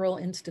lateral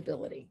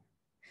instability.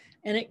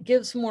 And it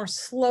gives more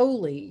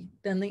slowly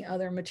than the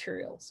other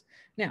materials.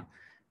 Now,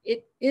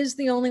 it is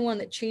the only one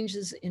that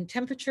changes in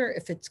temperature.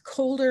 If it's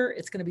colder,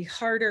 it's going to be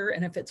harder.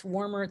 And if it's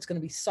warmer, it's going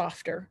to be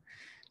softer.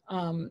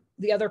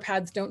 The other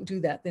pads don't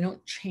do that. They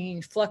don't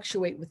change,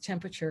 fluctuate with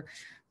temperature.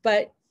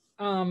 But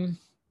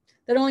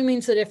That only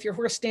means that if your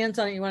horse stands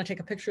on it, you want to take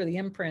a picture of the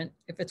imprint.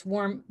 If it's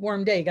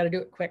warm day, you got to do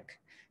it quick.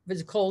 If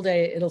it's a cold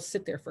day, it'll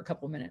sit there for a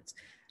couple of minutes.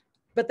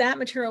 But that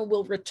material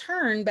will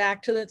return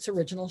back to its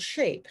original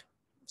shape.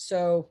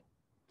 So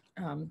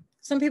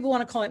some people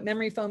want to call it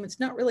memory foam. It's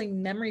not really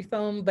memory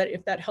foam, but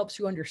if that helps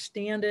you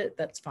understand it,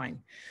 that's fine.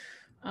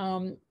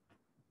 And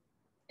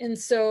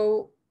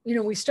so, you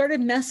know, we started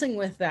messing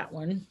with that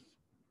one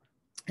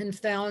and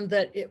found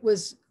that it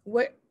was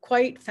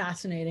quite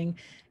fascinating.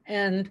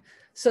 And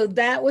so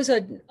that was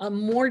a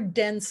more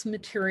dense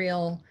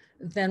material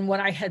than what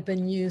I had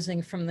been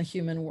using from the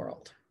human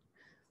world.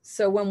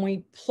 So when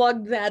we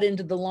plugged that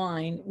into the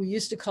line, we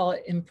used to call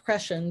it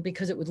impression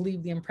because it would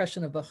leave the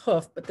impression of a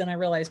hoof, but then I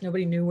realized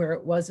nobody knew where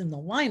it was in the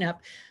lineup.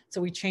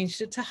 So we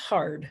changed it to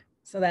hard.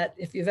 So that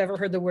if you've ever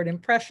heard the word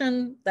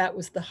impression, that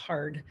was the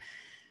hard.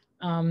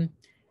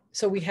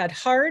 So we had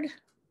hard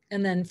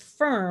and then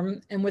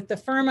firm. And with the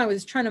firm, I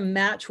was trying to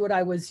match what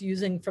I was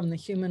using from the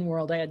human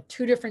world. I had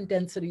 2 different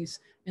densities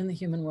in the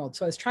human world.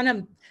 So I was trying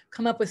to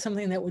come up with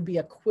something that would be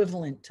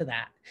equivalent to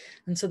that.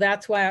 And so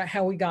that's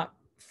how we got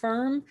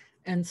firm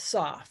and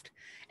soft.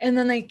 And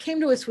then they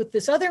came to us with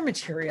this other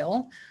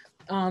material.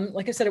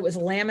 Like I said, it was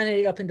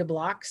laminated up into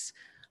blocks.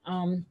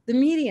 The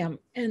medium,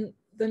 and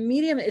the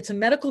medium, it's a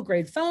medical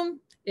grade foam.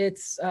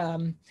 It's,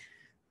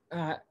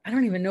 I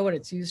don't even know what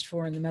it's used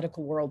for in the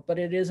medical world, but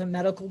it is a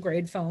medical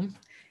grade foam.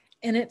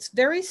 And it's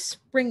very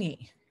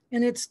springy,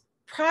 and its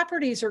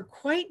properties are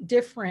quite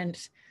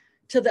different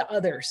to the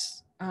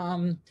others.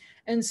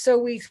 And so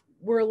we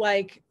were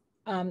like,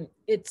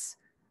 it's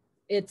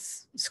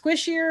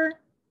squishier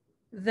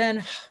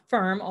than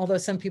firm, although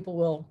some people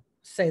will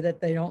say that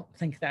they don't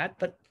think that,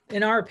 but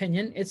in our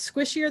opinion, it's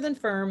squishier than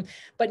firm,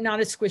 but not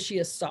as squishy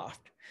as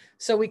soft.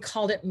 So we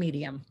called it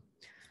medium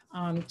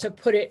to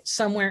put it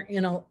somewhere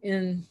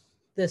in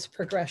this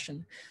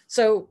progression.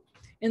 So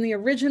in the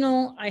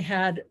original, I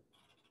had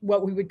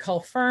what we would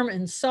call firm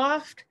and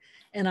soft,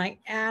 and I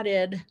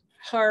added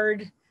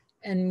hard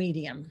and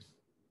medium.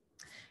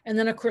 And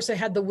then of course I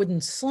had the wooden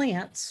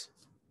slants.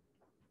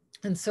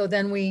 And so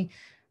then we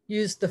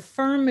used the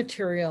firm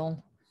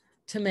material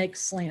to make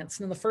slants.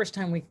 And the first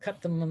time we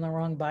cut them on the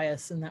wrong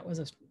bias, and that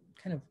was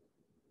kind of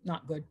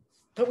not good,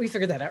 but we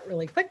figured that out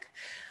really quick.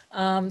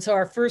 So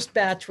our first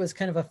batch was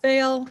kind of a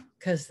fail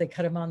because they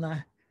cut them on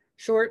the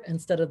short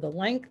instead of the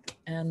length,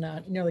 and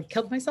nearly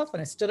killed myself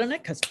when I stood on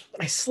it because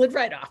I slid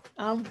right off.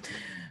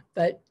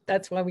 But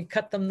that's why we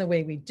cut them the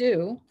way we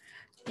do.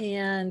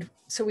 And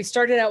so we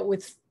started out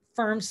with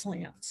firm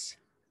slants.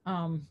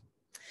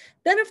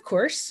 Then of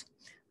course,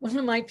 one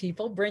of my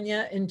people,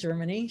 Brynja in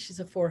Germany, she's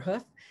a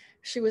 4-hoof,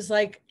 she was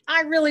like,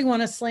 I really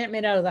want a slant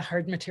made out of the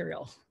hard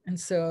material. And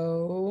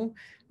so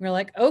we're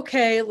like,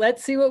 okay,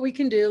 let's see what we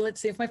can do. Let's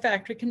see if my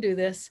factory can do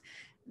this.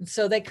 And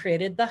so they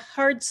created the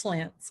hard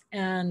slants.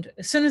 And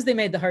as soon as they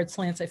made the hard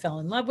slants, I fell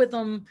in love with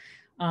them.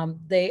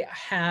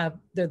 They're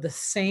the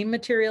same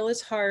material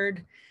as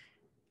hard.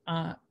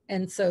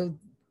 And so,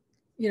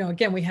 you know,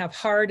 again, we have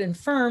hard and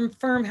firm.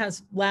 Firm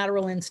has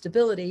lateral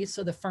instability.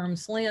 So the firm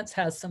slants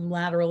has some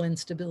lateral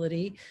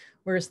instability,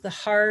 whereas the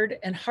hard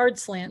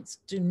slants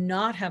do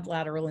not have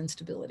lateral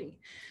instability,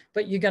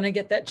 but you're going to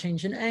get that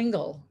change in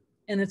angle,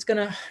 and it's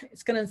going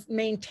to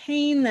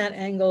maintain that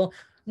angle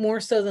more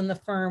so than the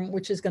firm,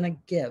 which is going to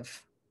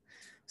give.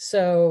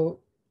 So,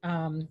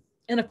 and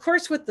of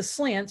course, with the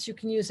slants, you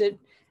can use it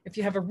if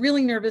you have a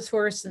really nervous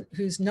horse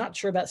who's not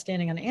sure about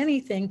standing on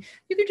anything.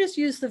 You could just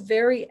use the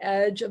very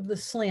edge of the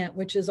slant,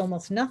 which is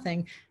almost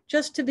nothing,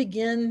 just to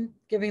begin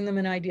giving them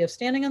an idea of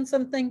standing on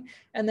something.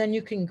 And then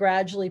you can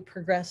gradually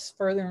progress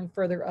further and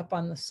further up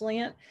on the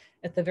slant.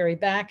 At the very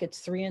back, it's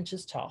 3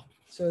 inches tall.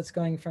 So it's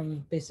going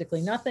from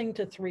basically nothing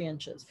to 3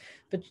 inches.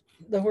 But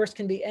the horse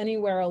can be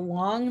anywhere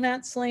along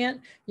that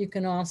slant. You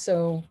can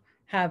also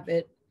have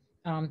it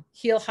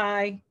heel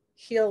high,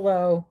 heel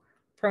low,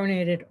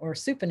 pronated, or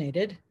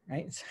supinated,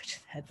 right? So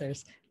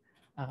there's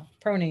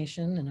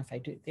pronation, and if I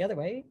do it the other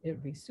way, it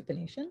would be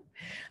supination.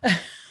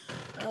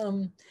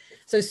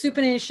 So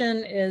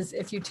supination is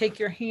if you take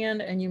your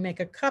hand and you make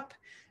a cup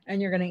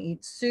and you're going to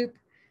eat soup,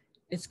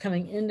 it's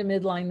coming into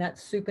midline,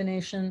 that's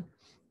supination.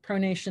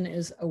 Pronation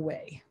is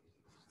away.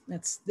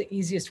 That's the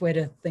easiest way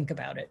to think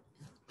about it.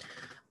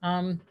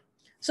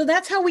 So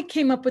that's how we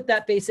came up with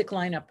that basic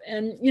lineup.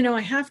 And, you know,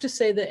 I have to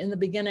say that in the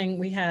beginning,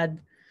 we had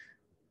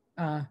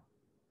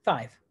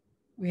 5.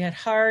 We had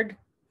hard,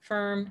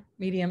 firm,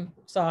 medium,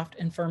 soft,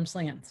 and firm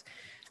slants.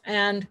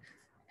 And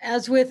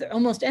as with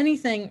almost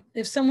anything,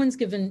 if someone's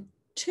given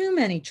too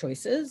many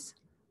choices,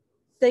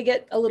 they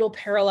get a little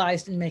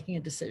paralyzed in making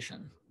a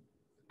decision.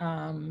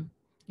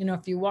 You know,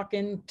 if you walk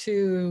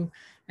into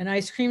an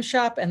ice cream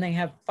shop and they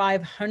have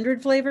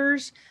 500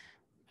 flavors,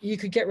 you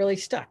could get really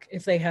stuck.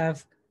 If they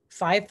have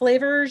 5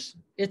 flavors,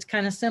 it's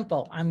kind of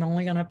simple. I'm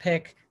only going to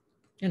pick,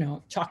 you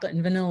know, chocolate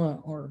and vanilla,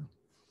 or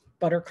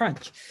butter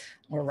crunch,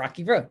 or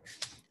Rocky Road.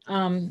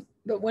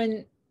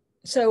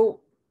 So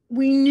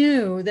we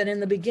knew that in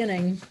the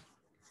beginning,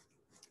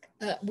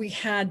 we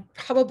had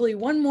probably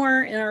one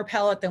more in our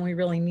palette than we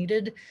really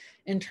needed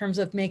in terms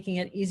of making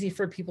it easy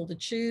for people to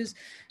choose.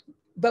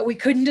 but we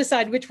couldn't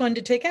decide which one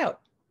to take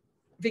out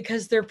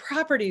because their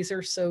properties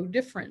are so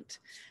different.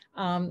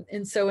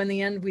 And so in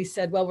the end, we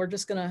said, well, we're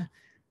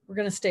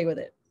gonna stay with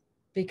it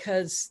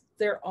because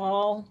they're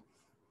all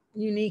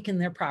unique in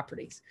their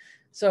properties.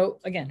 So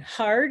again,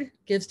 hard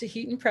gives to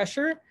heat and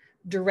pressure,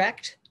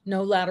 direct,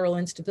 no lateral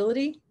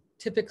instability.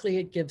 Typically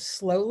it gives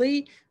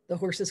slowly, the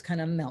horses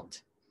kind of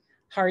melt.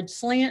 Hard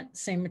slant,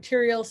 same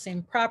material,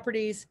 same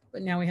properties,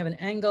 but now we have an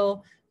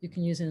angle. You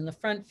can use it in the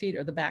front feet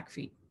or the back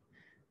feet.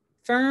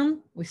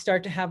 Firm, we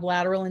start to have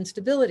lateral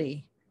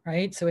instability,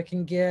 right? So it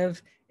can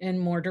give in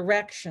more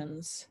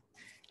directions.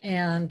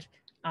 And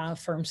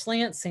firm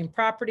slant, same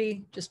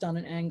property, just on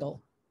an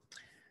angle.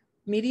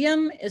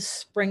 Medium is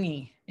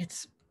springy.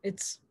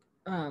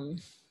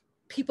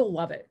 People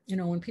love it. You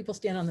know, when people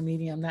stand on the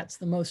medium, that's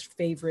the most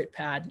favorite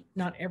pad.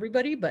 Not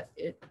everybody, but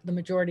the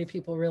majority of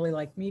people really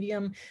like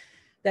medium.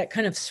 That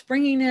kind of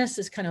springiness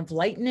is kind of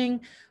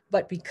lightening,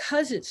 but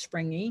because it's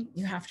springy,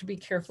 you have to be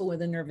careful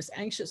with a nervous,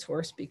 anxious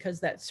horse because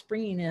that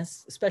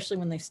springiness, especially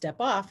when they step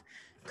off,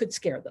 could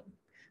scare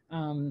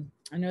them.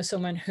 I know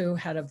someone who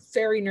had a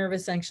very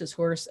nervous, anxious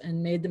horse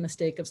and made the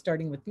mistake of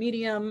starting with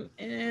medium,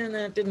 and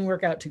that didn't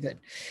work out too good.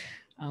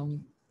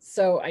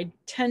 So I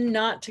tend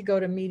not to go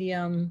to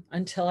medium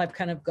until I've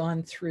kind of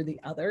gone through the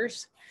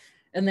others.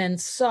 And then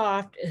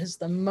soft is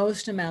the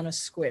most amount of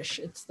squish.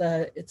 It's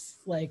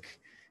like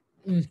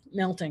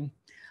melting.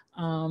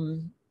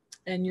 And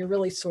your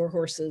really sore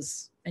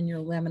horses and your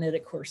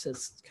laminitic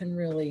horses can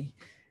really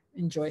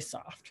enjoy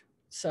soft.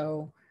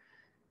 So,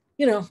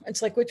 you know,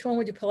 it's like, which one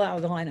would you pull out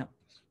of the lineup?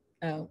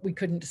 We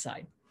couldn't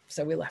decide,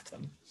 so we left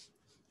them.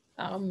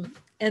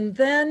 And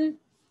then,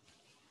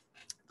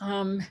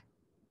 let's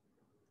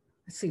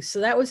see, so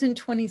that was in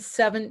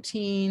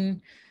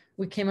 2017.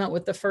 We came out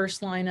with the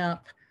first lineup.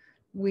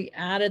 We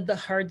added the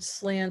hard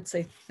slants,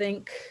 I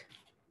think,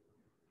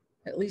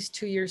 at least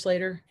 2 years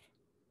later.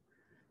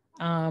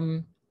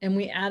 And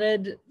we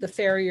added the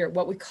farrier,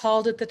 what we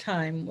called at the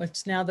time,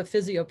 what's now the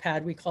physio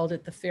pad, we called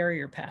it the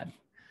farrier pad.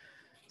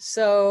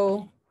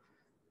 So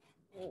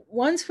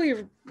once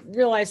we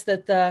realized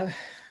that the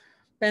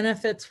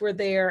benefits were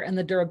there and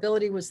the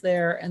durability was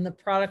there and the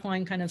product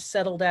line kind of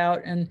settled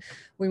out and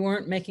we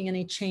weren't making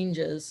any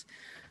changes,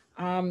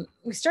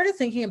 we started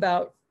thinking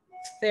about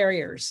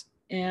farriers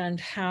and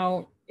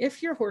how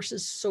if your horse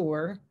is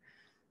sore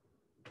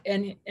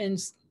and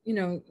you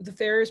know, the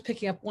farrier is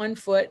picking up one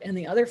foot and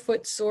the other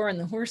foot's sore and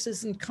the horse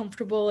isn't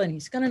comfortable and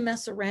he's going to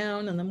mess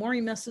around. And the more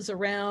he messes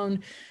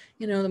around,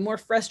 you know, the more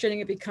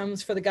frustrating it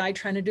becomes for the guy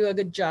trying to do a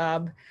good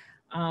job.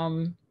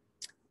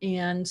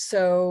 And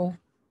so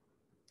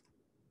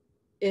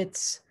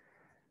it's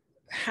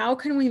how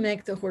can we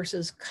make the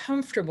horses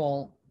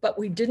comfortable, but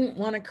we didn't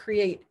want to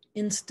create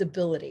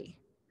instability.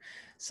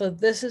 So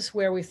this is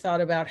where we thought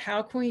about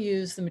how can we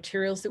use the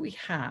materials that we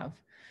have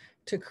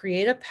to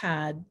create a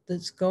pad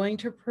that's going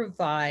to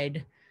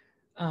provide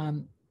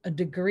a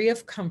degree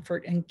of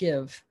comfort and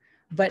give,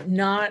 but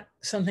not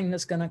something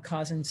that's going to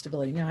cause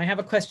instability. Now I have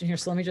a question here,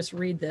 so let me just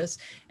read this.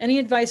 Any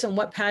advice on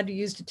what pad to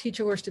use to teach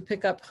a horse to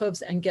pick up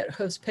hooves and get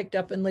hooves picked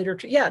up in later?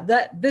 Yeah,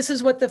 this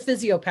is what the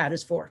physio pad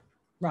is for,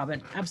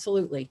 Robin,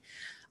 absolutely.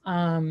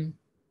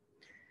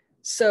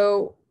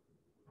 So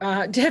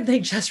Deb, they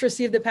just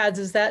received the pads.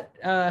 Is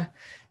that,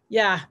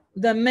 yeah,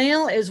 the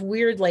mail is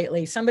weird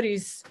lately.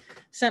 Somebody's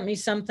sent me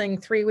something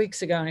 3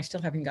 weeks ago and I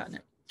still haven't gotten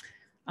it.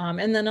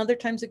 And then other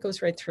times it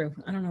goes right through.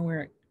 I don't know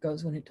where it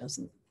goes when it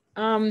doesn't.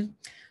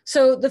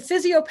 So the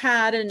physio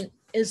pad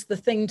is the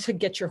thing to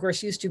get your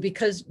horse used to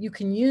because you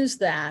can use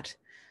that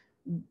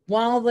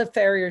while the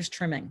farrier is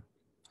trimming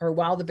or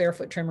while the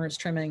barefoot trimmer is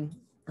trimming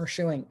or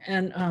shoeing.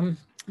 And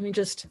let me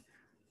just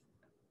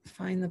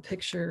find the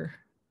picture.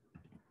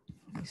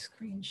 My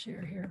screen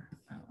share here.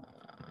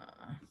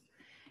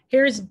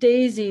 Here's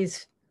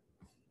Daisy's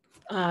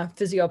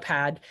physio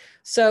pad.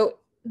 So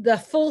the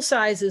full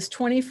size is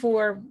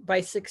 24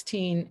 by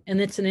 16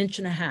 and it's 1.5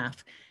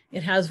 inches.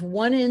 It has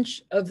 1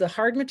 inch of the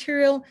hard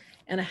material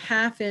and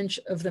 1/2 inch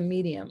of the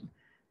medium.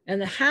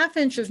 And the 1/2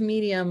 inch of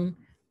medium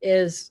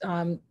is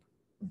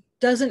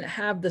doesn't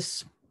have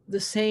the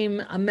same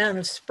amount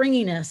of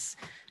springiness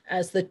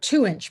as the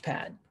 2-inch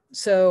pad.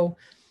 So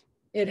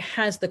it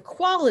has the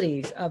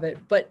qualities of it,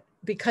 but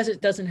because it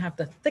doesn't have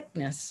the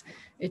thickness,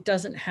 it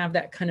doesn't have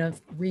that kind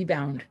of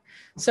rebound.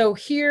 So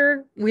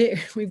here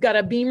we've got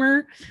a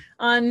beamer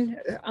on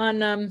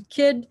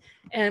Kid,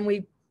 and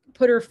we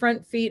put her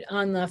front feet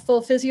on the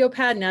full physio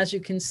pad. And as you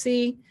can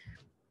see,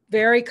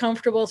 very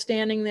comfortable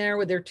standing there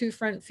with their 2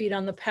 front feet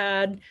on the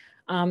pad.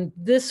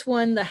 This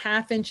one, the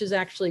 1/2 inch is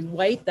actually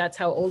white. That's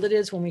how old it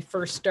is. When we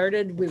first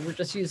started, we were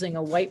just using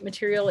a white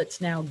material. It's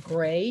now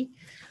gray.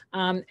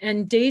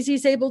 And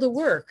Daisy's able to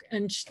work.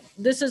 And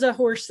this is a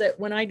horse that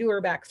when I do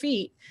her back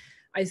feet,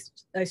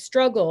 I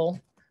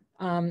struggle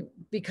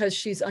because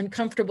she's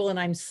uncomfortable and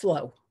I'm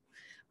slow.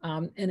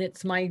 And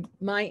it's my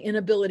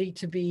inability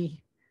to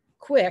be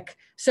quick.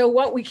 So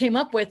what we came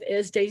up with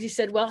is Daisy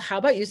said, well, how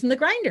about using the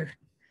grinder?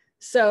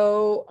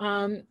 So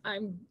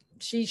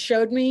she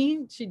showed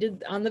me, she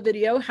did on the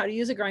video how to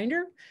use a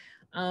grinder.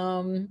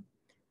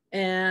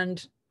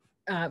 And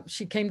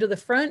she came to the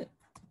front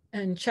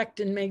and checked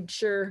and made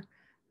sure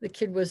the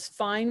kid was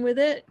fine with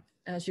it.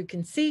 As you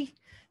can see,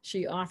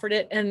 she offered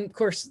it. And of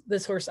course,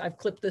 this horse, I've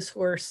clipped this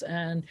horse,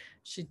 and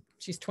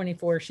she's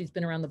 24. She's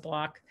been around the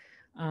block.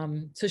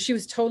 So she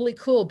was totally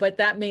cool, but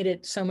that made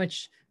it so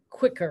much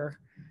quicker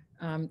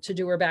to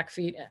do her back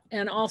feet.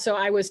 And also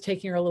I was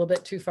taking her a little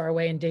bit too far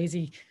away, and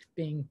Daisy,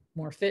 being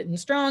more fit and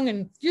strong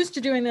and used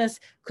to doing this,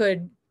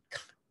 could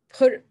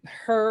put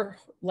her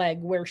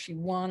leg where she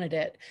wanted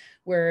it.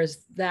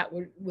 Whereas that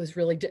was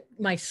really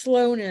my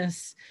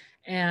slowness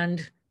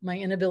and my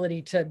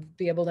inability to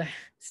be able to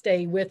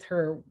stay with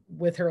her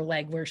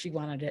leg where she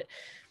wanted it.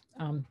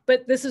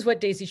 But this is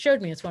what Daisy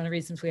showed me. It's one of the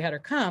reasons we had her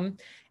come.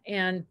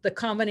 And the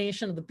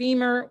combination of the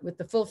beamer with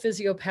the full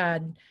physio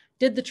pad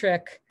did the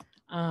trick,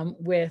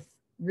 with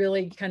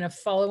really kind of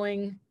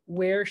following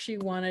where she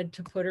wanted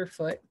to put her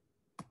foot.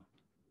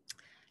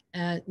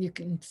 And you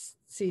can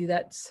see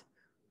that's,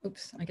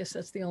 oops, I guess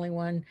that's the only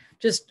one,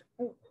 just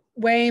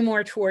way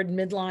more toward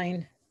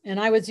midline. And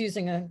I was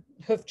using a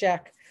hoof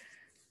jack,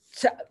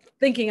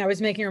 thinking I was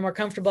making her more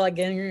comfortable,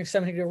 getting her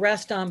something to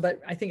rest on,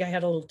 but I think I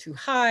had a little too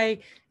high.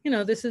 You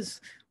know, this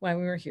is why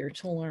we were here,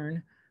 to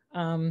learn.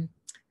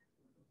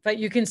 But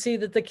you can see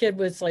that the kid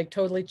was like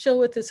totally chill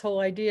with this whole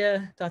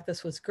idea, thought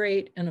this was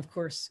great. And of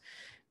course,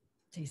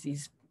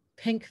 Daisy's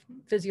pink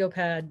physio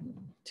pad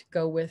to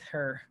go with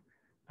her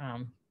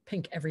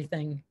pink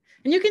everything.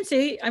 And you can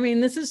see, I mean,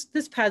 this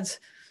pad's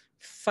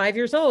 5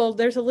 years old.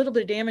 There's a little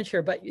bit of damage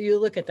here, but you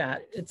look at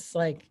that, it's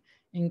like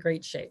in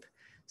great shape.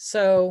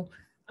 So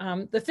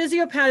the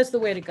physio pad is the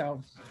way to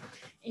go.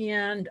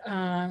 And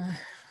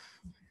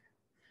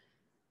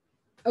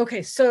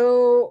okay,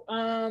 so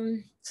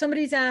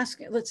somebody's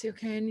asking, let's see,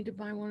 okay, I need to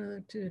buy one of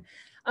the two.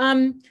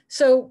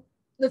 So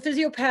the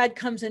physio pad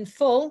comes in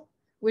full,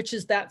 which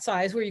is that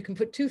size where you can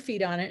put 2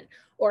 feet on it,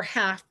 or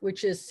half,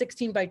 which is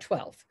 16 by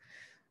 12.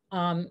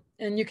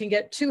 And you can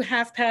get 2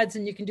 half pads,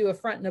 and you can do a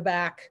front and a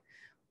back.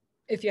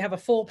 If you have a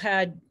full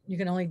pad, you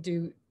can only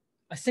do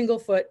a single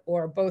foot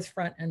or both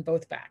front and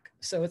both back.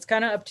 So it's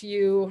kind of up to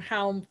you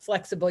how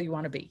flexible you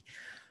want to be.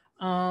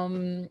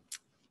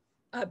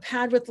 A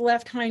pad with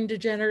left hind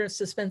degenerative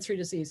suspensory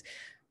disease.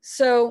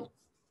 So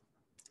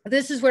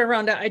this is where,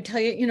 Rhonda, I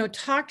tell you, you know,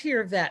 talk to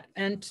your vet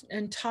and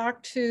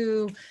talk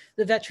to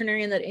the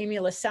veterinarian that Amy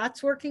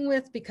Lissat's working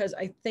with, because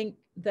I think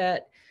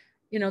that,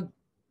 you know,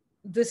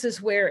 this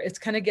is where it's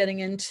kind of getting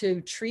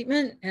into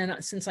treatment. And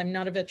since I'm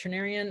not a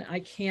veterinarian, I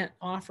can't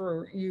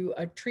offer you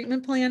a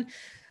treatment plan.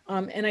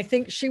 And I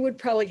think she would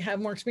probably have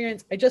more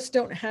experience. I just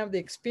don't have the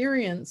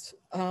experience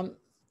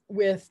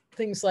with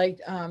things like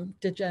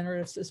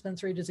degenerative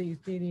suspensory disease,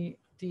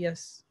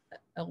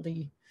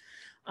 DSLD.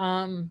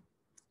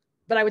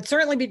 But I would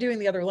certainly be doing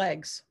the other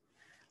legs,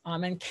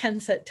 and Ken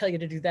said, tell you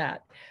to do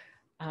that.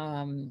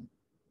 And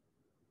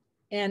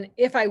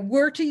if I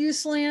were to use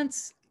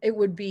slants, it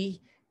would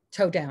be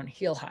toe down,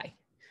 heel high.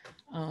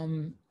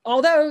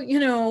 Although, you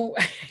know,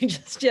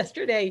 just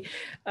yesterday,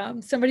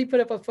 somebody put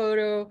up a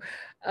photo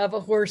of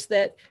a horse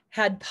that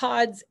had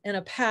pods and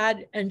a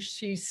pad, and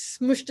she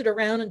smushed it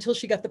around until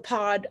she got the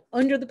pod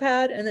under the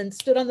pad, and then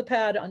stood on the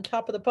pad on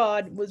top of the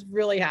pod, was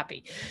really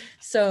happy.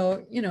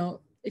 So, you know,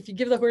 if you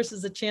give the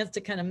horses a chance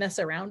to kind of mess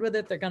around with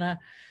it, they're gonna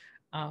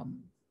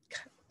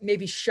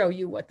maybe show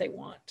you what they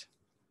want.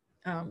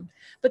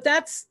 But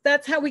that's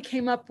how we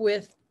came up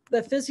with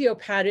the physio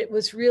pad. It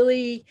was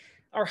really,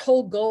 our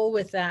whole goal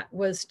with that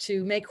was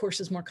to make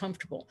horses more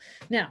comfortable.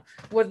 Now,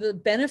 what are the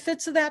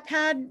benefits of that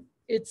pad?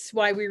 It's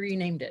why we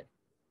renamed it.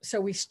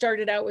 So we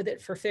started out with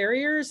it for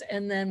farriers,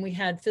 and then we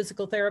had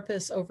physical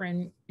therapists over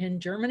in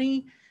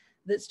Germany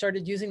that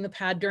started using the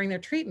pad during their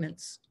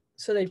treatments.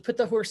 So they'd put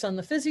the horse on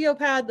the physio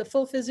pad. The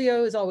full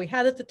physio is all we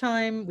had at the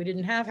time. We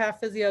didn't have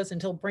half physios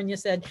until Brynja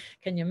said,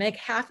 can you make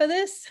half of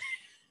this?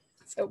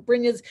 So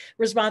Brynja's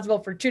responsible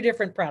for 2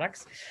 different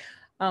products.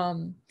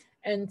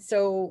 And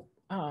so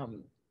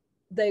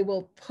they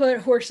will put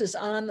horses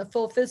on the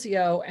full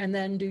physio and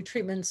then do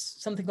treatments,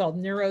 something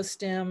called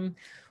neurostim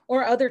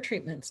or other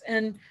treatments.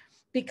 And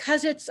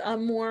because it's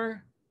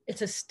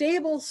a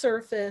stable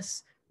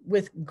surface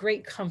with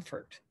great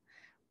comfort,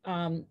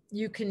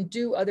 you can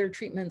do other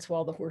treatments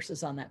while the horse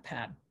is on that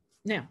pad.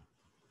 Now,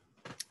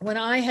 when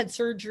I had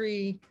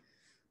surgery,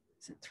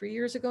 is it 3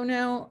 years ago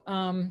now?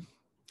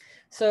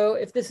 So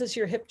if this is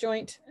your hip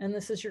joint and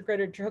this is your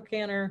greater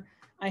trochanter,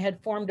 I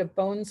had formed a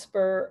bone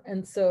spur.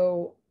 And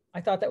so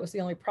I thought that was the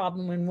only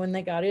problem. And when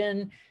they got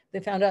in, they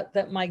found out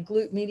that my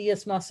glute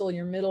medius muscle,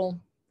 your middle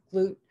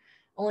glute,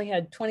 only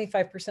had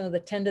 25% of the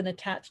tendon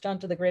attached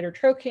onto the greater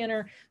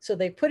trochanter. So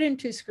they put in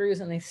 2 screws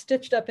and they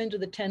stitched up into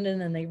the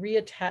tendon and they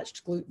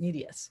reattached glute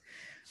medius.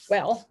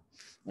 Well,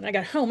 when I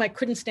got home, I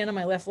couldn't stand on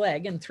my left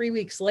leg. And 3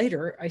 weeks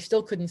later, I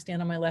still couldn't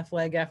stand on my left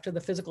leg after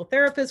the physical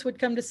therapist would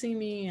come to see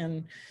me,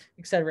 and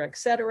et cetera, et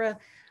cetera.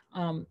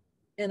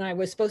 And I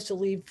was supposed to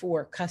leave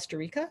for Costa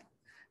Rica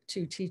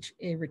to teach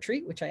a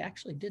retreat, which I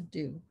actually did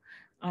do.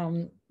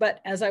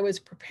 But as I was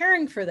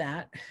preparing for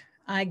that,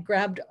 I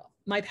grabbed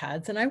my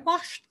pads and I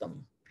washed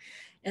them.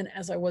 And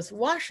as I was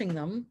washing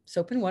them,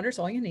 soap and water is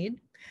all you need.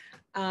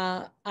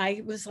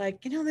 I was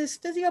like, you know, this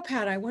physio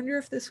pad, I wonder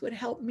if this would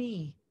help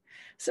me.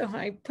 So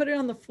I put it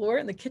on the floor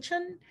in the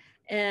kitchen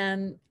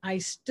and I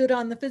stood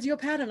on the physio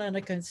pad and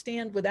I could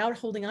stand without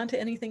holding on to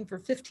anything for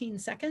 15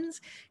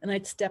 seconds. And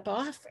I'd step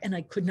off and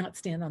I could not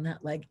stand on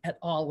that leg at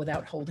all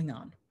without holding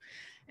on.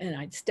 And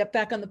I'd step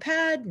back on the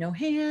pad, no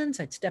hands,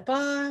 I'd step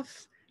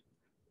off,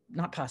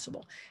 not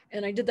possible.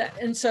 And I did that.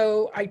 And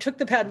so I took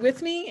the pad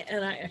with me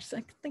and I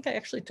think I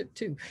actually took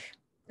two.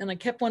 And I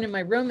kept one in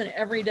my room, and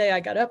every day I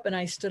got up and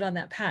I stood on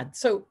that pad.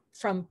 So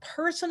from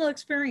personal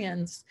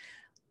experience,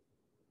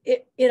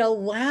 it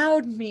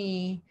allowed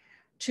me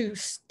to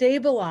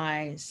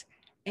stabilize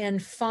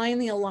and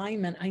find the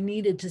alignment I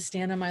needed to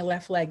stand on my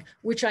left leg,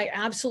 which I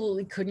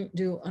absolutely couldn't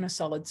do on a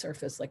solid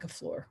surface like a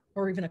floor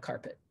or even a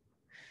carpet.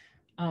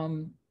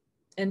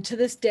 And to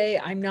this day,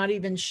 I'm not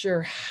even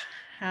sure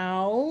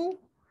how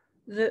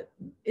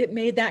it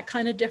made that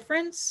kind of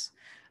difference.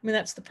 I mean,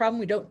 that's the problem.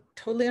 We don't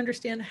totally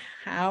understand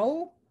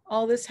how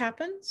all this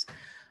happens.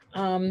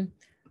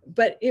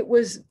 But it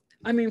was,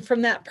 I mean,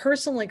 from that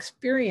personal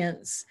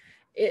experience,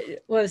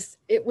 it was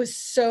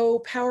so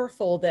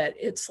powerful that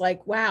it's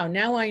like, wow,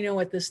 now I know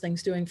what this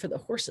thing's doing for the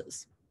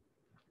horses.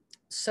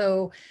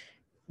 So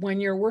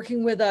when you're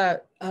working with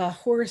a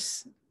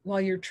horse while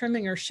you're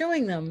trimming or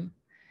shoeing them,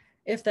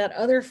 if that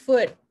other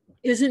foot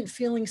isn't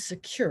feeling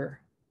secure,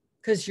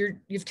 because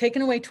you've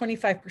taken away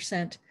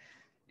 25%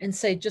 and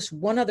say just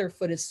one other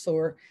foot is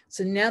sore.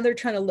 So now they're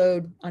trying to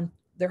load on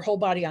their whole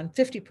body on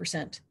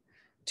 50%,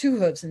 2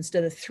 hooves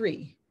instead of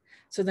 3.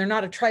 So they're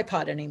not a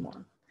tripod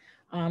anymore.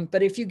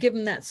 But if you give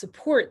them that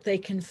support, they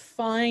can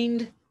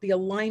find the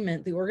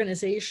alignment, the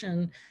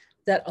organization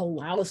that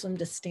allows them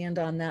to stand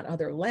on that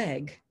other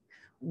leg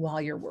while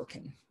you're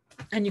working.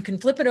 And you can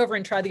flip it over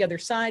and try the other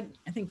side.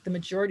 I think the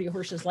majority of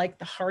horses like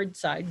the hard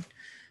side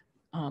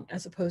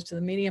as opposed to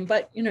the medium,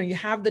 but you know, you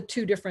have the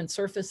 2 different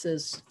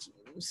surfaces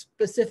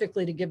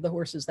specifically to give the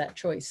horses that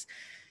choice.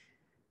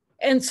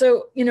 And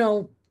so, you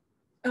know,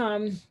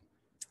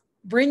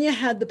 Brynja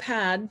had the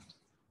pad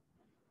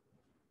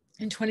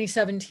in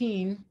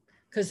 2017,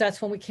 because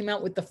that's when we came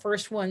out with the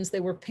first ones. They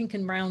were pink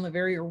and brown, the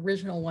very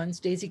original ones.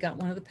 Daisy got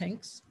one of the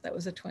pinks.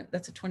 That's a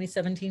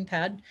 2017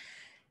 pad.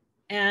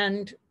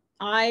 And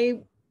I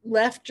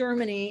left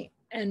Germany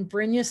and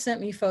Brynja sent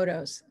me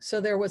photos.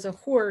 So there was a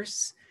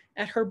horse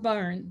at her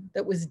barn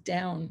that was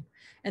down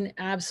and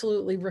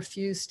absolutely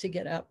refused to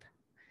get up.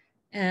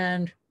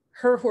 And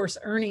her horse,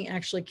 Ernie,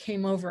 actually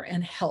came over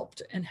and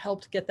helped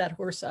get that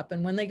horse up.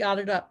 And when they got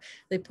it up,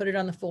 they put it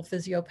on the full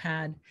physio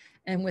pad.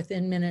 And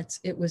within minutes,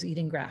 it was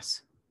eating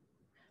grass.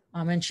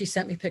 And she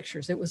sent me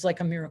pictures. It was like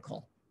a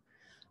miracle.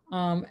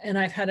 And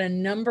I've had a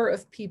number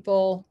of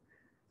people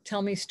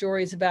tell me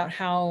stories about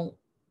how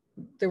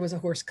there was a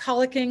horse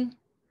colicking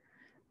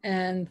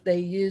and they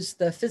used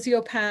the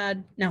physio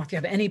pad. Now, if you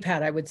have any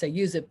pad, I would say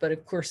use it. But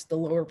of course, the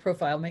lower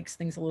profile makes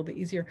things a little bit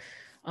easier.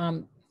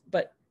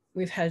 But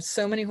we've had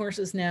so many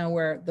horses now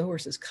where the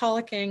horse is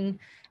colicking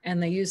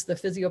and they use the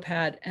physio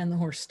pad and the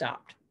horse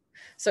stopped.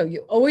 So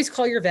you always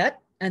call your vet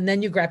and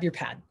then you grab your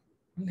pad.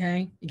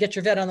 Okay, you get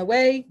your vet on the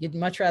way. You'd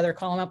much rather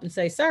call them up and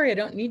say, sorry, I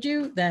don't need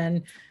you,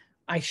 than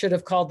I should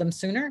have called them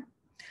sooner.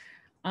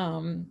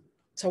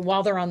 So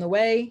while they're on the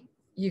way,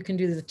 you can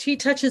do the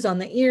T-touches on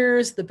the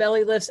ears, the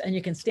belly lifts, and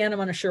you can stand them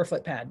on a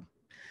Surefoot pad.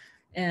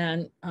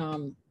 And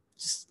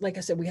just like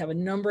I said, we have a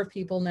number of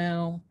people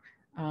now.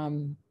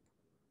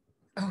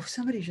 Oh,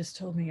 somebody just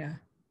told me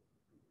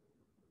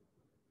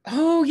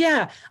oh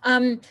yeah,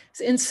 in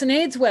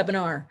Sinead's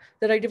webinar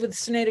that I did with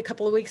Sinead a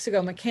couple of weeks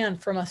ago,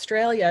 McCann from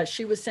Australia,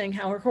 she was saying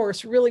how her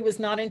horse really was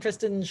not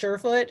interested in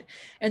Surefoot,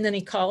 and then he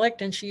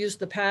colicked and she used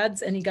the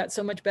pads and he got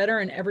so much better,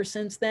 and ever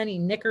since then he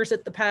knickers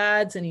at the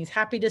pads and he's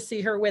happy to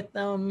see her with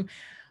them,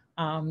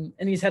 and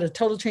he's had a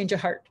total change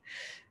of heart.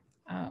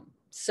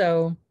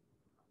 So,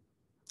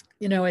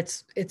 you know,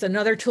 it's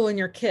another tool in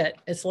your kit.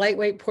 It's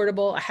lightweight,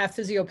 portable, a half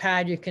physio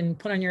pad you can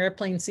put on your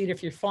airplane seat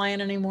if you're flying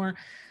anymore.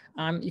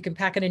 You can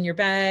pack it in your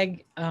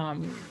bag.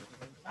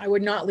 I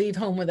would not leave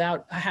home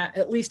without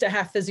at least a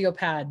half physio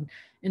pad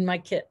in my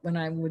kit when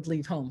I would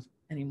leave home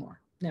anymore.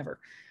 Never.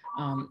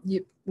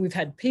 We've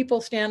had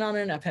people stand on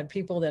it. I've had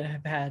people that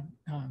have had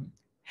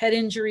head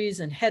injuries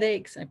and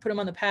headaches. I put them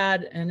on the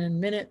pad and in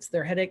minutes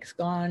their headache's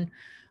gone.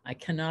 I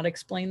cannot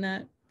explain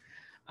that.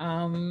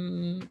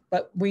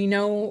 But we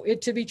know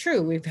it to be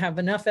true. We have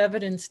enough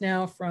evidence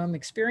now from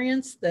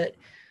experience that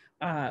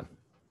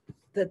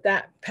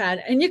that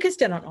pad, and you can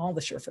stand on all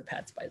the Surefoot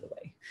pads, by the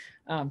way.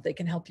 They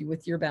can help you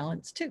with your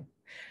balance too.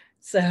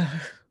 So,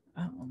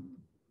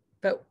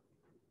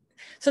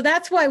 so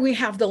that's why we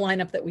have the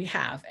lineup that we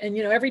have. And,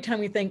 you know, every time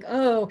we think,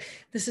 oh,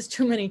 this is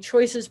too many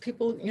choices,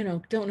 people, you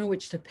know, don't know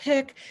which to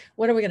pick.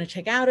 What are we going to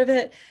take out of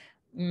it?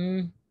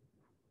 We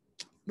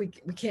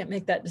can't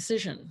make that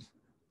decision.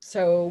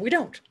 So we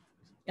don't.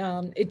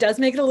 It does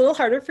make it a little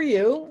harder for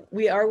you.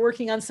 We are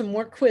working on some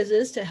more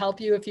quizzes to help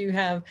you if you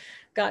have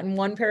gotten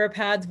one pair of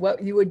pads,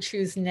 what you would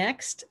choose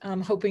next.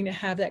 I'm hoping to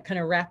have that kind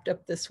of wrapped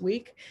up this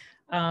week.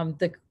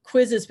 The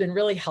quiz has been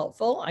really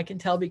helpful. I can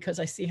tell because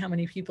I see how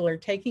many people are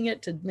taking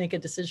it to make a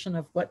decision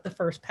of what the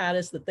first pad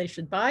is that they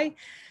should buy.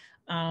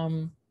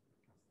 And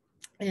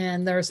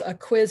there's a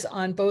quiz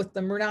on both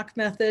the Murdoch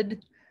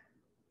method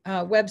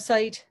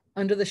website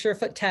under the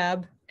Surefoot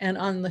tab and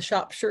on the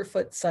Shop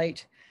Surefoot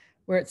site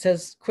where it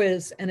says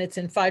quiz, and it's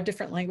in 5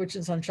 different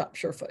languages on Shop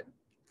Surefoot: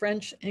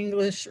 French,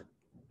 English,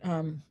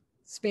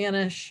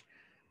 Spanish,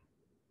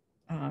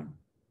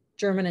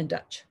 German, and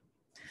Dutch.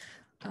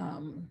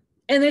 And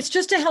it's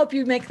just to help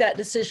you make that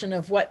decision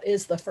of what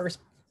is the first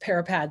pair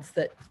of pads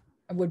that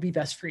would be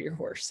best for your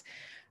horse.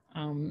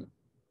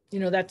 You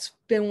know, that's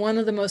been one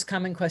of the most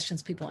common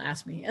questions people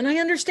ask me. And I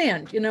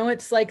understand, you know,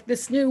 it's like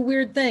this new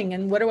weird thing.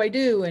 And what do I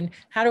do? And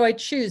how do I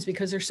choose?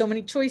 Because there's so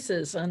many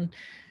choices. And,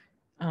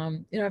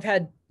 you know, I've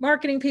had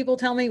marketing people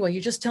tell me, well, you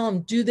just tell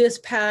them do this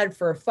pad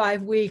for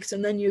 5 weeks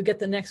and then you get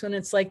the next one.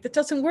 It's like, that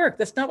doesn't work.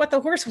 That's not what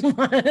the horse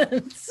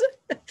wants.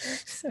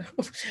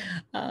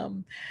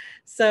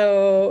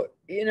 So,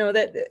 you know,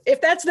 that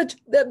if that's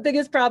the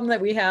biggest problem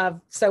that we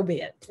have, so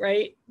be it,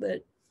 right?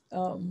 That,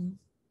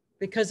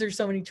 because there's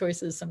so many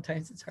choices,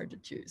 sometimes it's hard to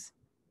choose.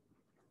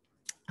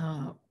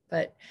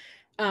 But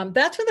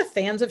that's where the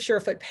Fans of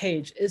Surefoot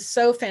page is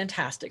so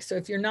fantastic. So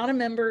if you're not a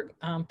member,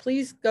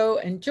 please go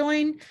and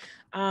join.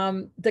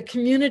 The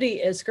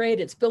community is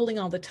great. It's building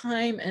all the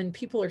time and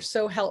people are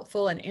so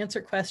helpful and answer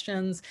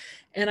questions.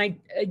 And I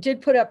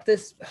did put up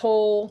this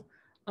whole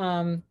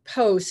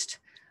post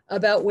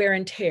about wear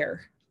and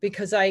tear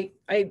because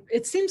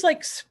it seems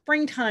like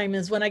springtime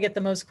is when I get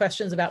the most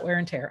questions about wear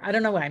and tear. I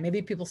don't know why.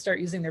 Maybe people start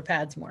using their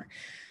pads more.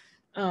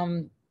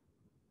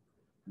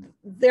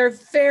 They're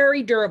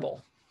very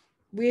durable.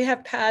 We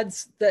have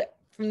pads that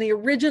from the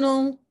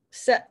original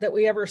set that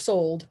we ever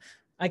sold,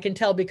 I can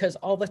tell because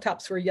all the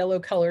tops were yellow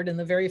colored in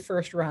the very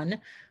first run.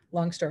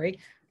 Long story.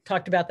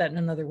 Talked about that in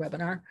another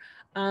webinar.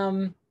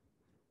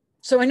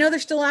 So I know they're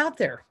still out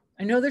there.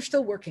 I know they're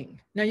still working.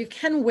 Now you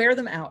can wear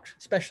them out,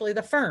 especially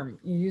the firm.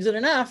 You use it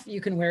enough, you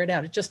can wear it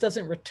out. It just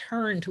doesn't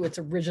return to its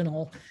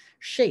original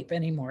shape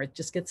anymore. It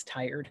just gets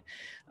tired.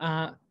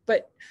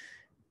 But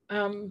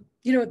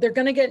you know, they're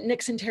going to get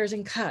nicks and tears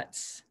and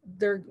cuts.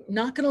 They're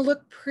not going to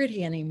look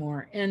pretty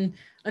anymore. And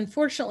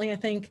unfortunately, I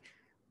think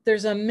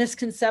there's a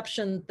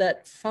misconception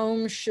that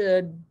foam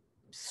should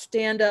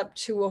stand up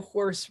to a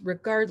horse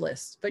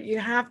regardless. But you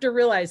have to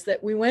realize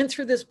that we went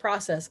through this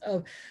process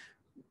of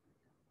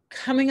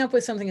coming up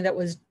with something that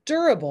was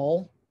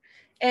durable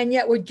and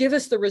yet would give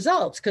us the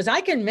results, because I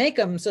can make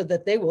them so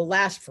that they will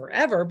last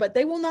forever, but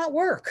they will not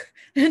work.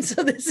 And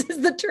so this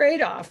is the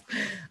trade-off.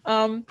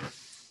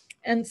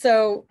 And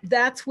so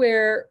that's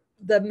where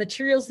the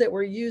materials that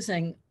we're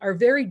using are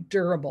very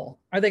durable.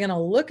 Are they going to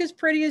look as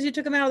pretty as you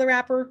took them out of the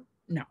wrapper?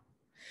 No,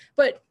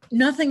 but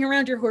nothing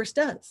around your horse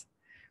does.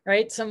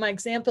 Right. So my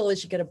example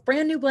is you get a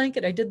brand new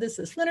blanket. I did this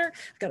winter.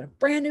 I got a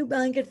brand new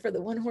blanket for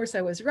the one horse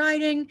I was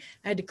riding.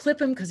 I had to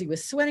clip him because he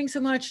was sweating so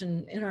much.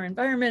 And in our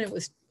environment, it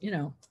was, you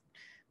know,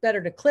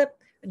 better to clip,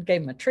 and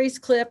gave him a trace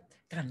clip,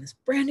 got him this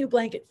brand new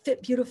blanket,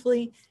 fit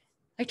beautifully.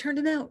 I turned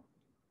him out.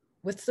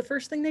 What's the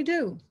first thing they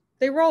do?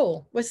 They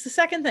roll. What's the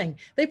second thing?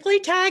 They play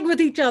tag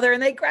with each other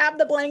and they grab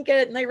the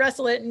blanket and they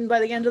wrestle it. And by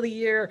the end of the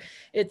year,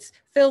 it's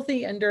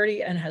filthy and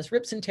dirty and has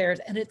rips and tears,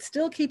 and it's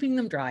still keeping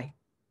them dry.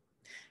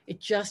 It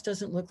just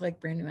doesn't look like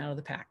brand new out of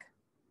the pack.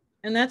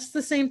 And that's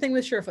the same thing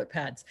with Surefoot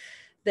pads.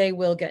 They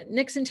will get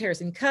nicks and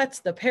tears and cuts.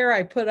 The pair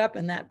I put up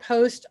in that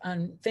post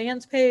on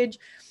Fans page,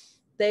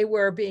 they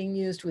were being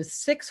used with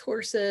 6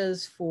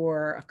 horses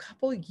for a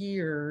couple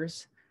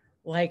years,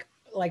 like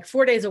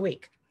 4 days a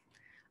week.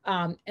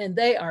 And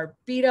they are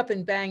beat up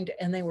and banged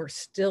and they were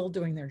still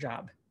doing their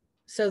job.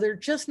 So they're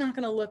just not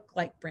going to look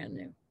like brand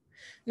new.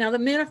 Now the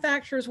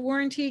manufacturer's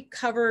warranty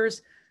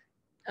covers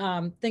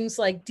things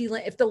like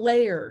if the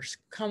layers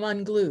come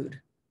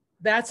unglued,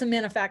 that's a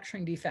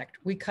manufacturing defect.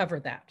 We cover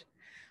that.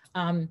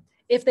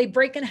 If they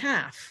break in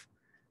half,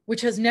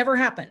 which has never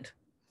happened,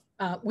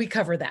 we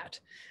cover that.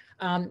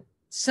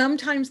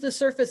 Sometimes the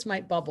surface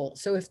might bubble.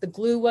 So if the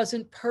glue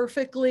wasn't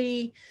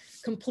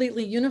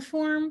completely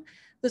uniform,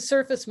 the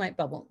surface might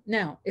bubble.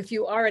 Now, if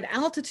you are at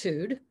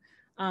altitude,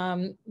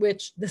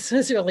 which this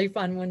is really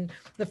fun, when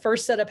the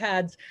first set of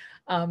pads,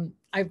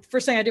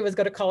 first thing I did was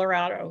go to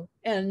Colorado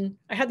and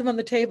I had them on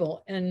the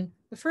table, and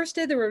the first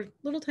day there were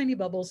little tiny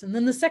bubbles. And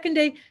then the second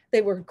day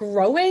they were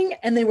growing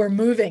and they were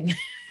moving.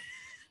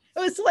 It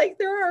was like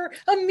there are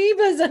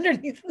amoebas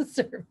underneath the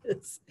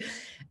surface.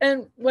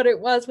 And what it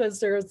was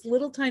there was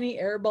little tiny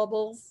air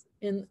bubbles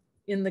in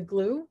the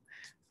glue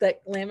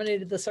that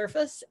laminated the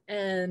surface.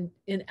 And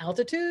in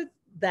altitude,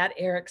 that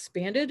air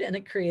expanded and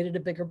it created a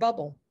bigger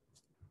bubble.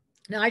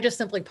 Now I just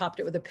simply popped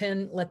it with a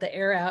pin, let the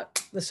air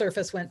out, the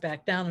surface went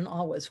back down and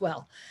all was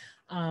well.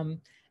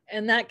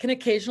 And that can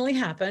occasionally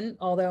happen,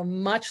 although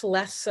much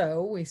less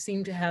so. We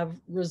seem to have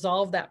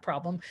resolved that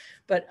problem.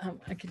 But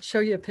I could show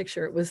you a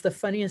picture. It was the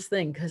funniest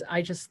thing because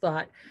I just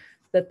thought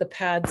that the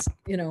pads,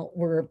 you know,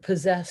 were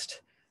possessed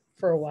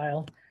for a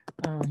while.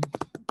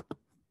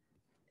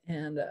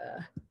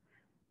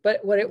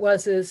 But what it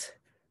was is,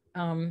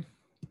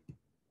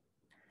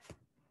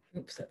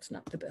 Oops, that's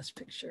not the best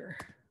picture.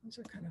 Those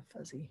are kind of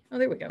fuzzy. Oh,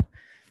 there we go.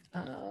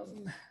 Let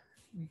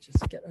me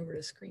just get over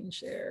to screen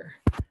share.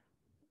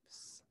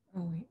 Oops.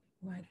 Oh, wait,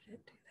 why did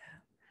it do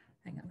that?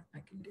 Hang on,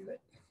 I can do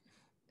it.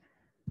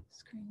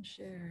 Screen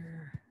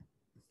share.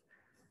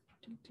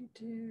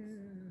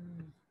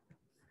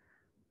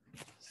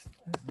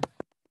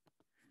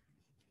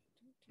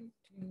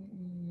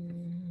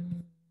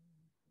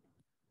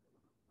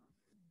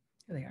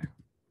 Here they are.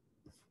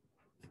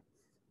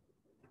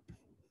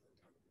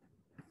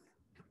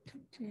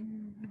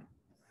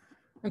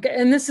 Okay,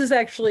 and this is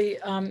actually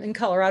in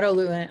Colorado,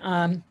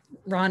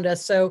 Rhonda.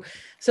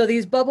 So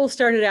these bubbles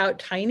started out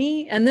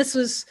tiny, and this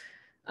is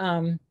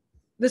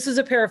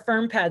a pair of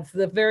firm pads.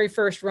 The very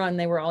first run,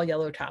 they were all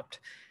yellow topped.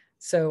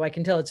 So I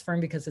can tell it's firm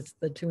because it's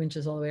the 2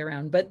 inches all the way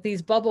around. But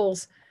these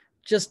bubbles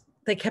just,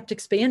 they kept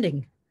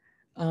expanding.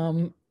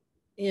 And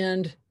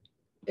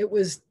it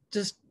was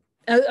just,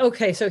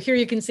 okay, so here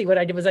you can see what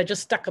I did was I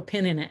just stuck a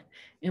pin in it.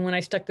 And when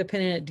I stuck the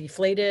pin in, it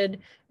deflated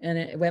and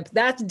it went,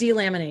 that's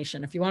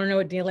delamination. If you want to know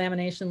what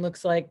delamination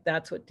looks like,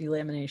 that's what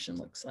delamination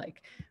looks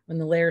like when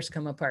the layers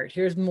come apart.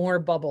 Here's more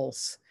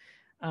bubbles.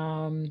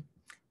 Oh,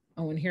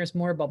 and here's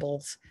more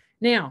bubbles.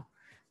 Now,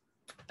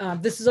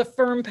 this is a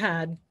firm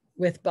pad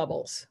with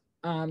bubbles.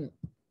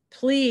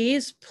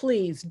 Please,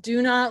 please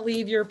do not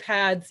leave your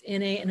pads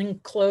in an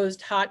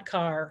enclosed hot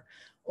car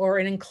or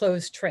an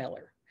enclosed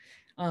trailer.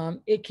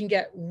 It can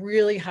get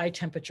really high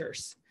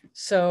temperatures.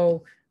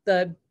 So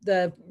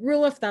the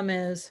rule of thumb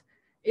is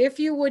if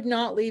you would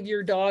not leave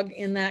your dog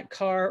in that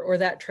car or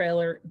that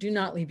trailer, do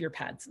not leave your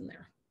pads in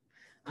there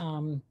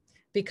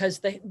because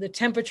the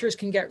temperatures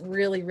can get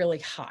really, really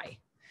high.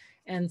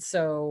 And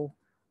so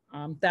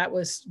that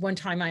was one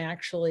time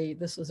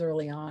this was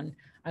early on,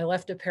 I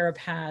left a pair of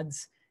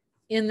pads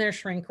in their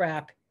shrink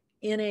wrap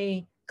in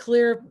a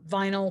clear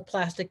vinyl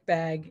plastic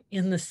bag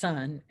in the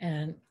sun,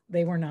 and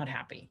they were not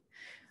happy.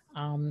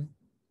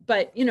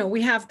 But, you know,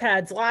 we have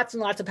pads, lots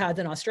and lots of pads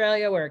in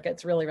Australia where it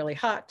gets really, really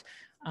hot.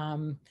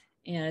 And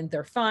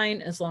they're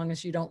fine as long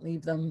as you don't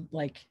leave them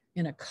like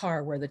in a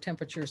car where the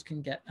temperatures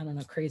can get, I don't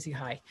know, crazy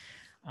high.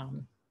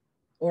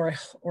 Or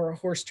a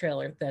horse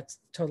trailer that's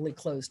totally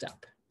closed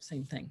up,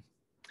 same thing.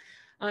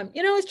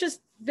 You know, it's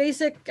just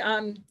basic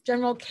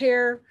general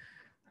care.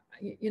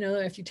 You know,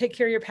 if you take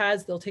care of your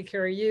pads, they'll take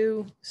care of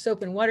you.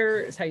 Soap and water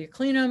is how you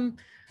clean them.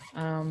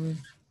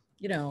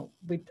 You know,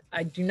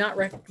 I do not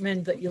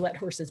recommend that you let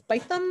horses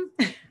bite them.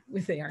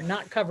 They are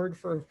not covered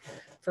for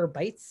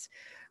bites.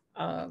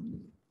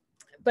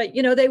 But,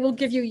 you know, they will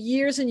give you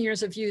years and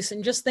years of use.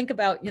 And just think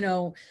about, you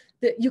know,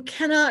 that you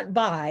cannot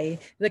buy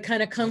the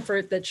kind of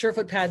comfort that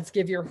Surefoot pads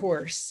give your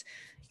horse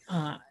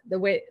the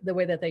way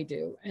that they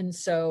do. And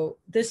so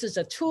this is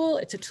a tool.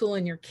 It's a tool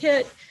in your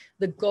kit.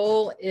 The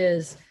goal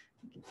is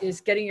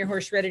getting your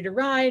horse ready to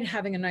ride,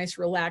 having a nice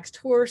relaxed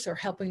horse, or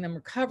helping them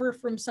recover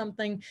from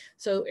something.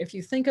 So if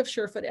you think of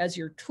Surefoot as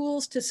your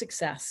tools to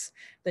success,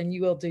 then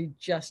you will do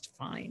just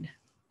fine.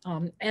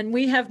 And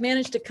we have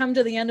managed to come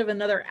to the end of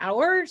another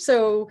hour.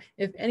 So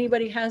if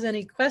anybody has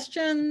any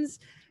questions,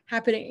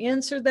 happy to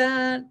answer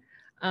that.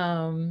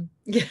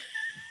 Yes.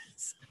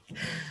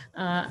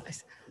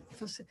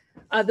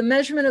 The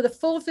measurement of the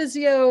full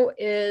physio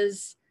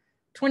is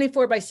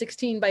 24 by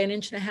 16 by 1.5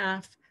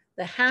 inches.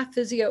 The half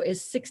physio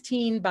is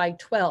 16 by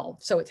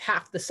 12. So it's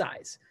half the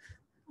size,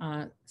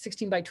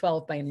 16 by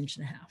 12 by 1.5 inches.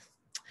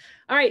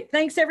 All right,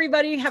 thanks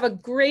everybody. Have a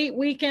great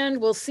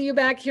weekend. We'll see you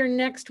back here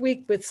next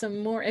week with some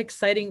more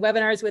exciting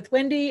webinars with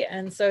Wendy.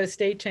 And so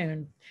stay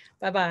tuned.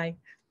 Bye-bye.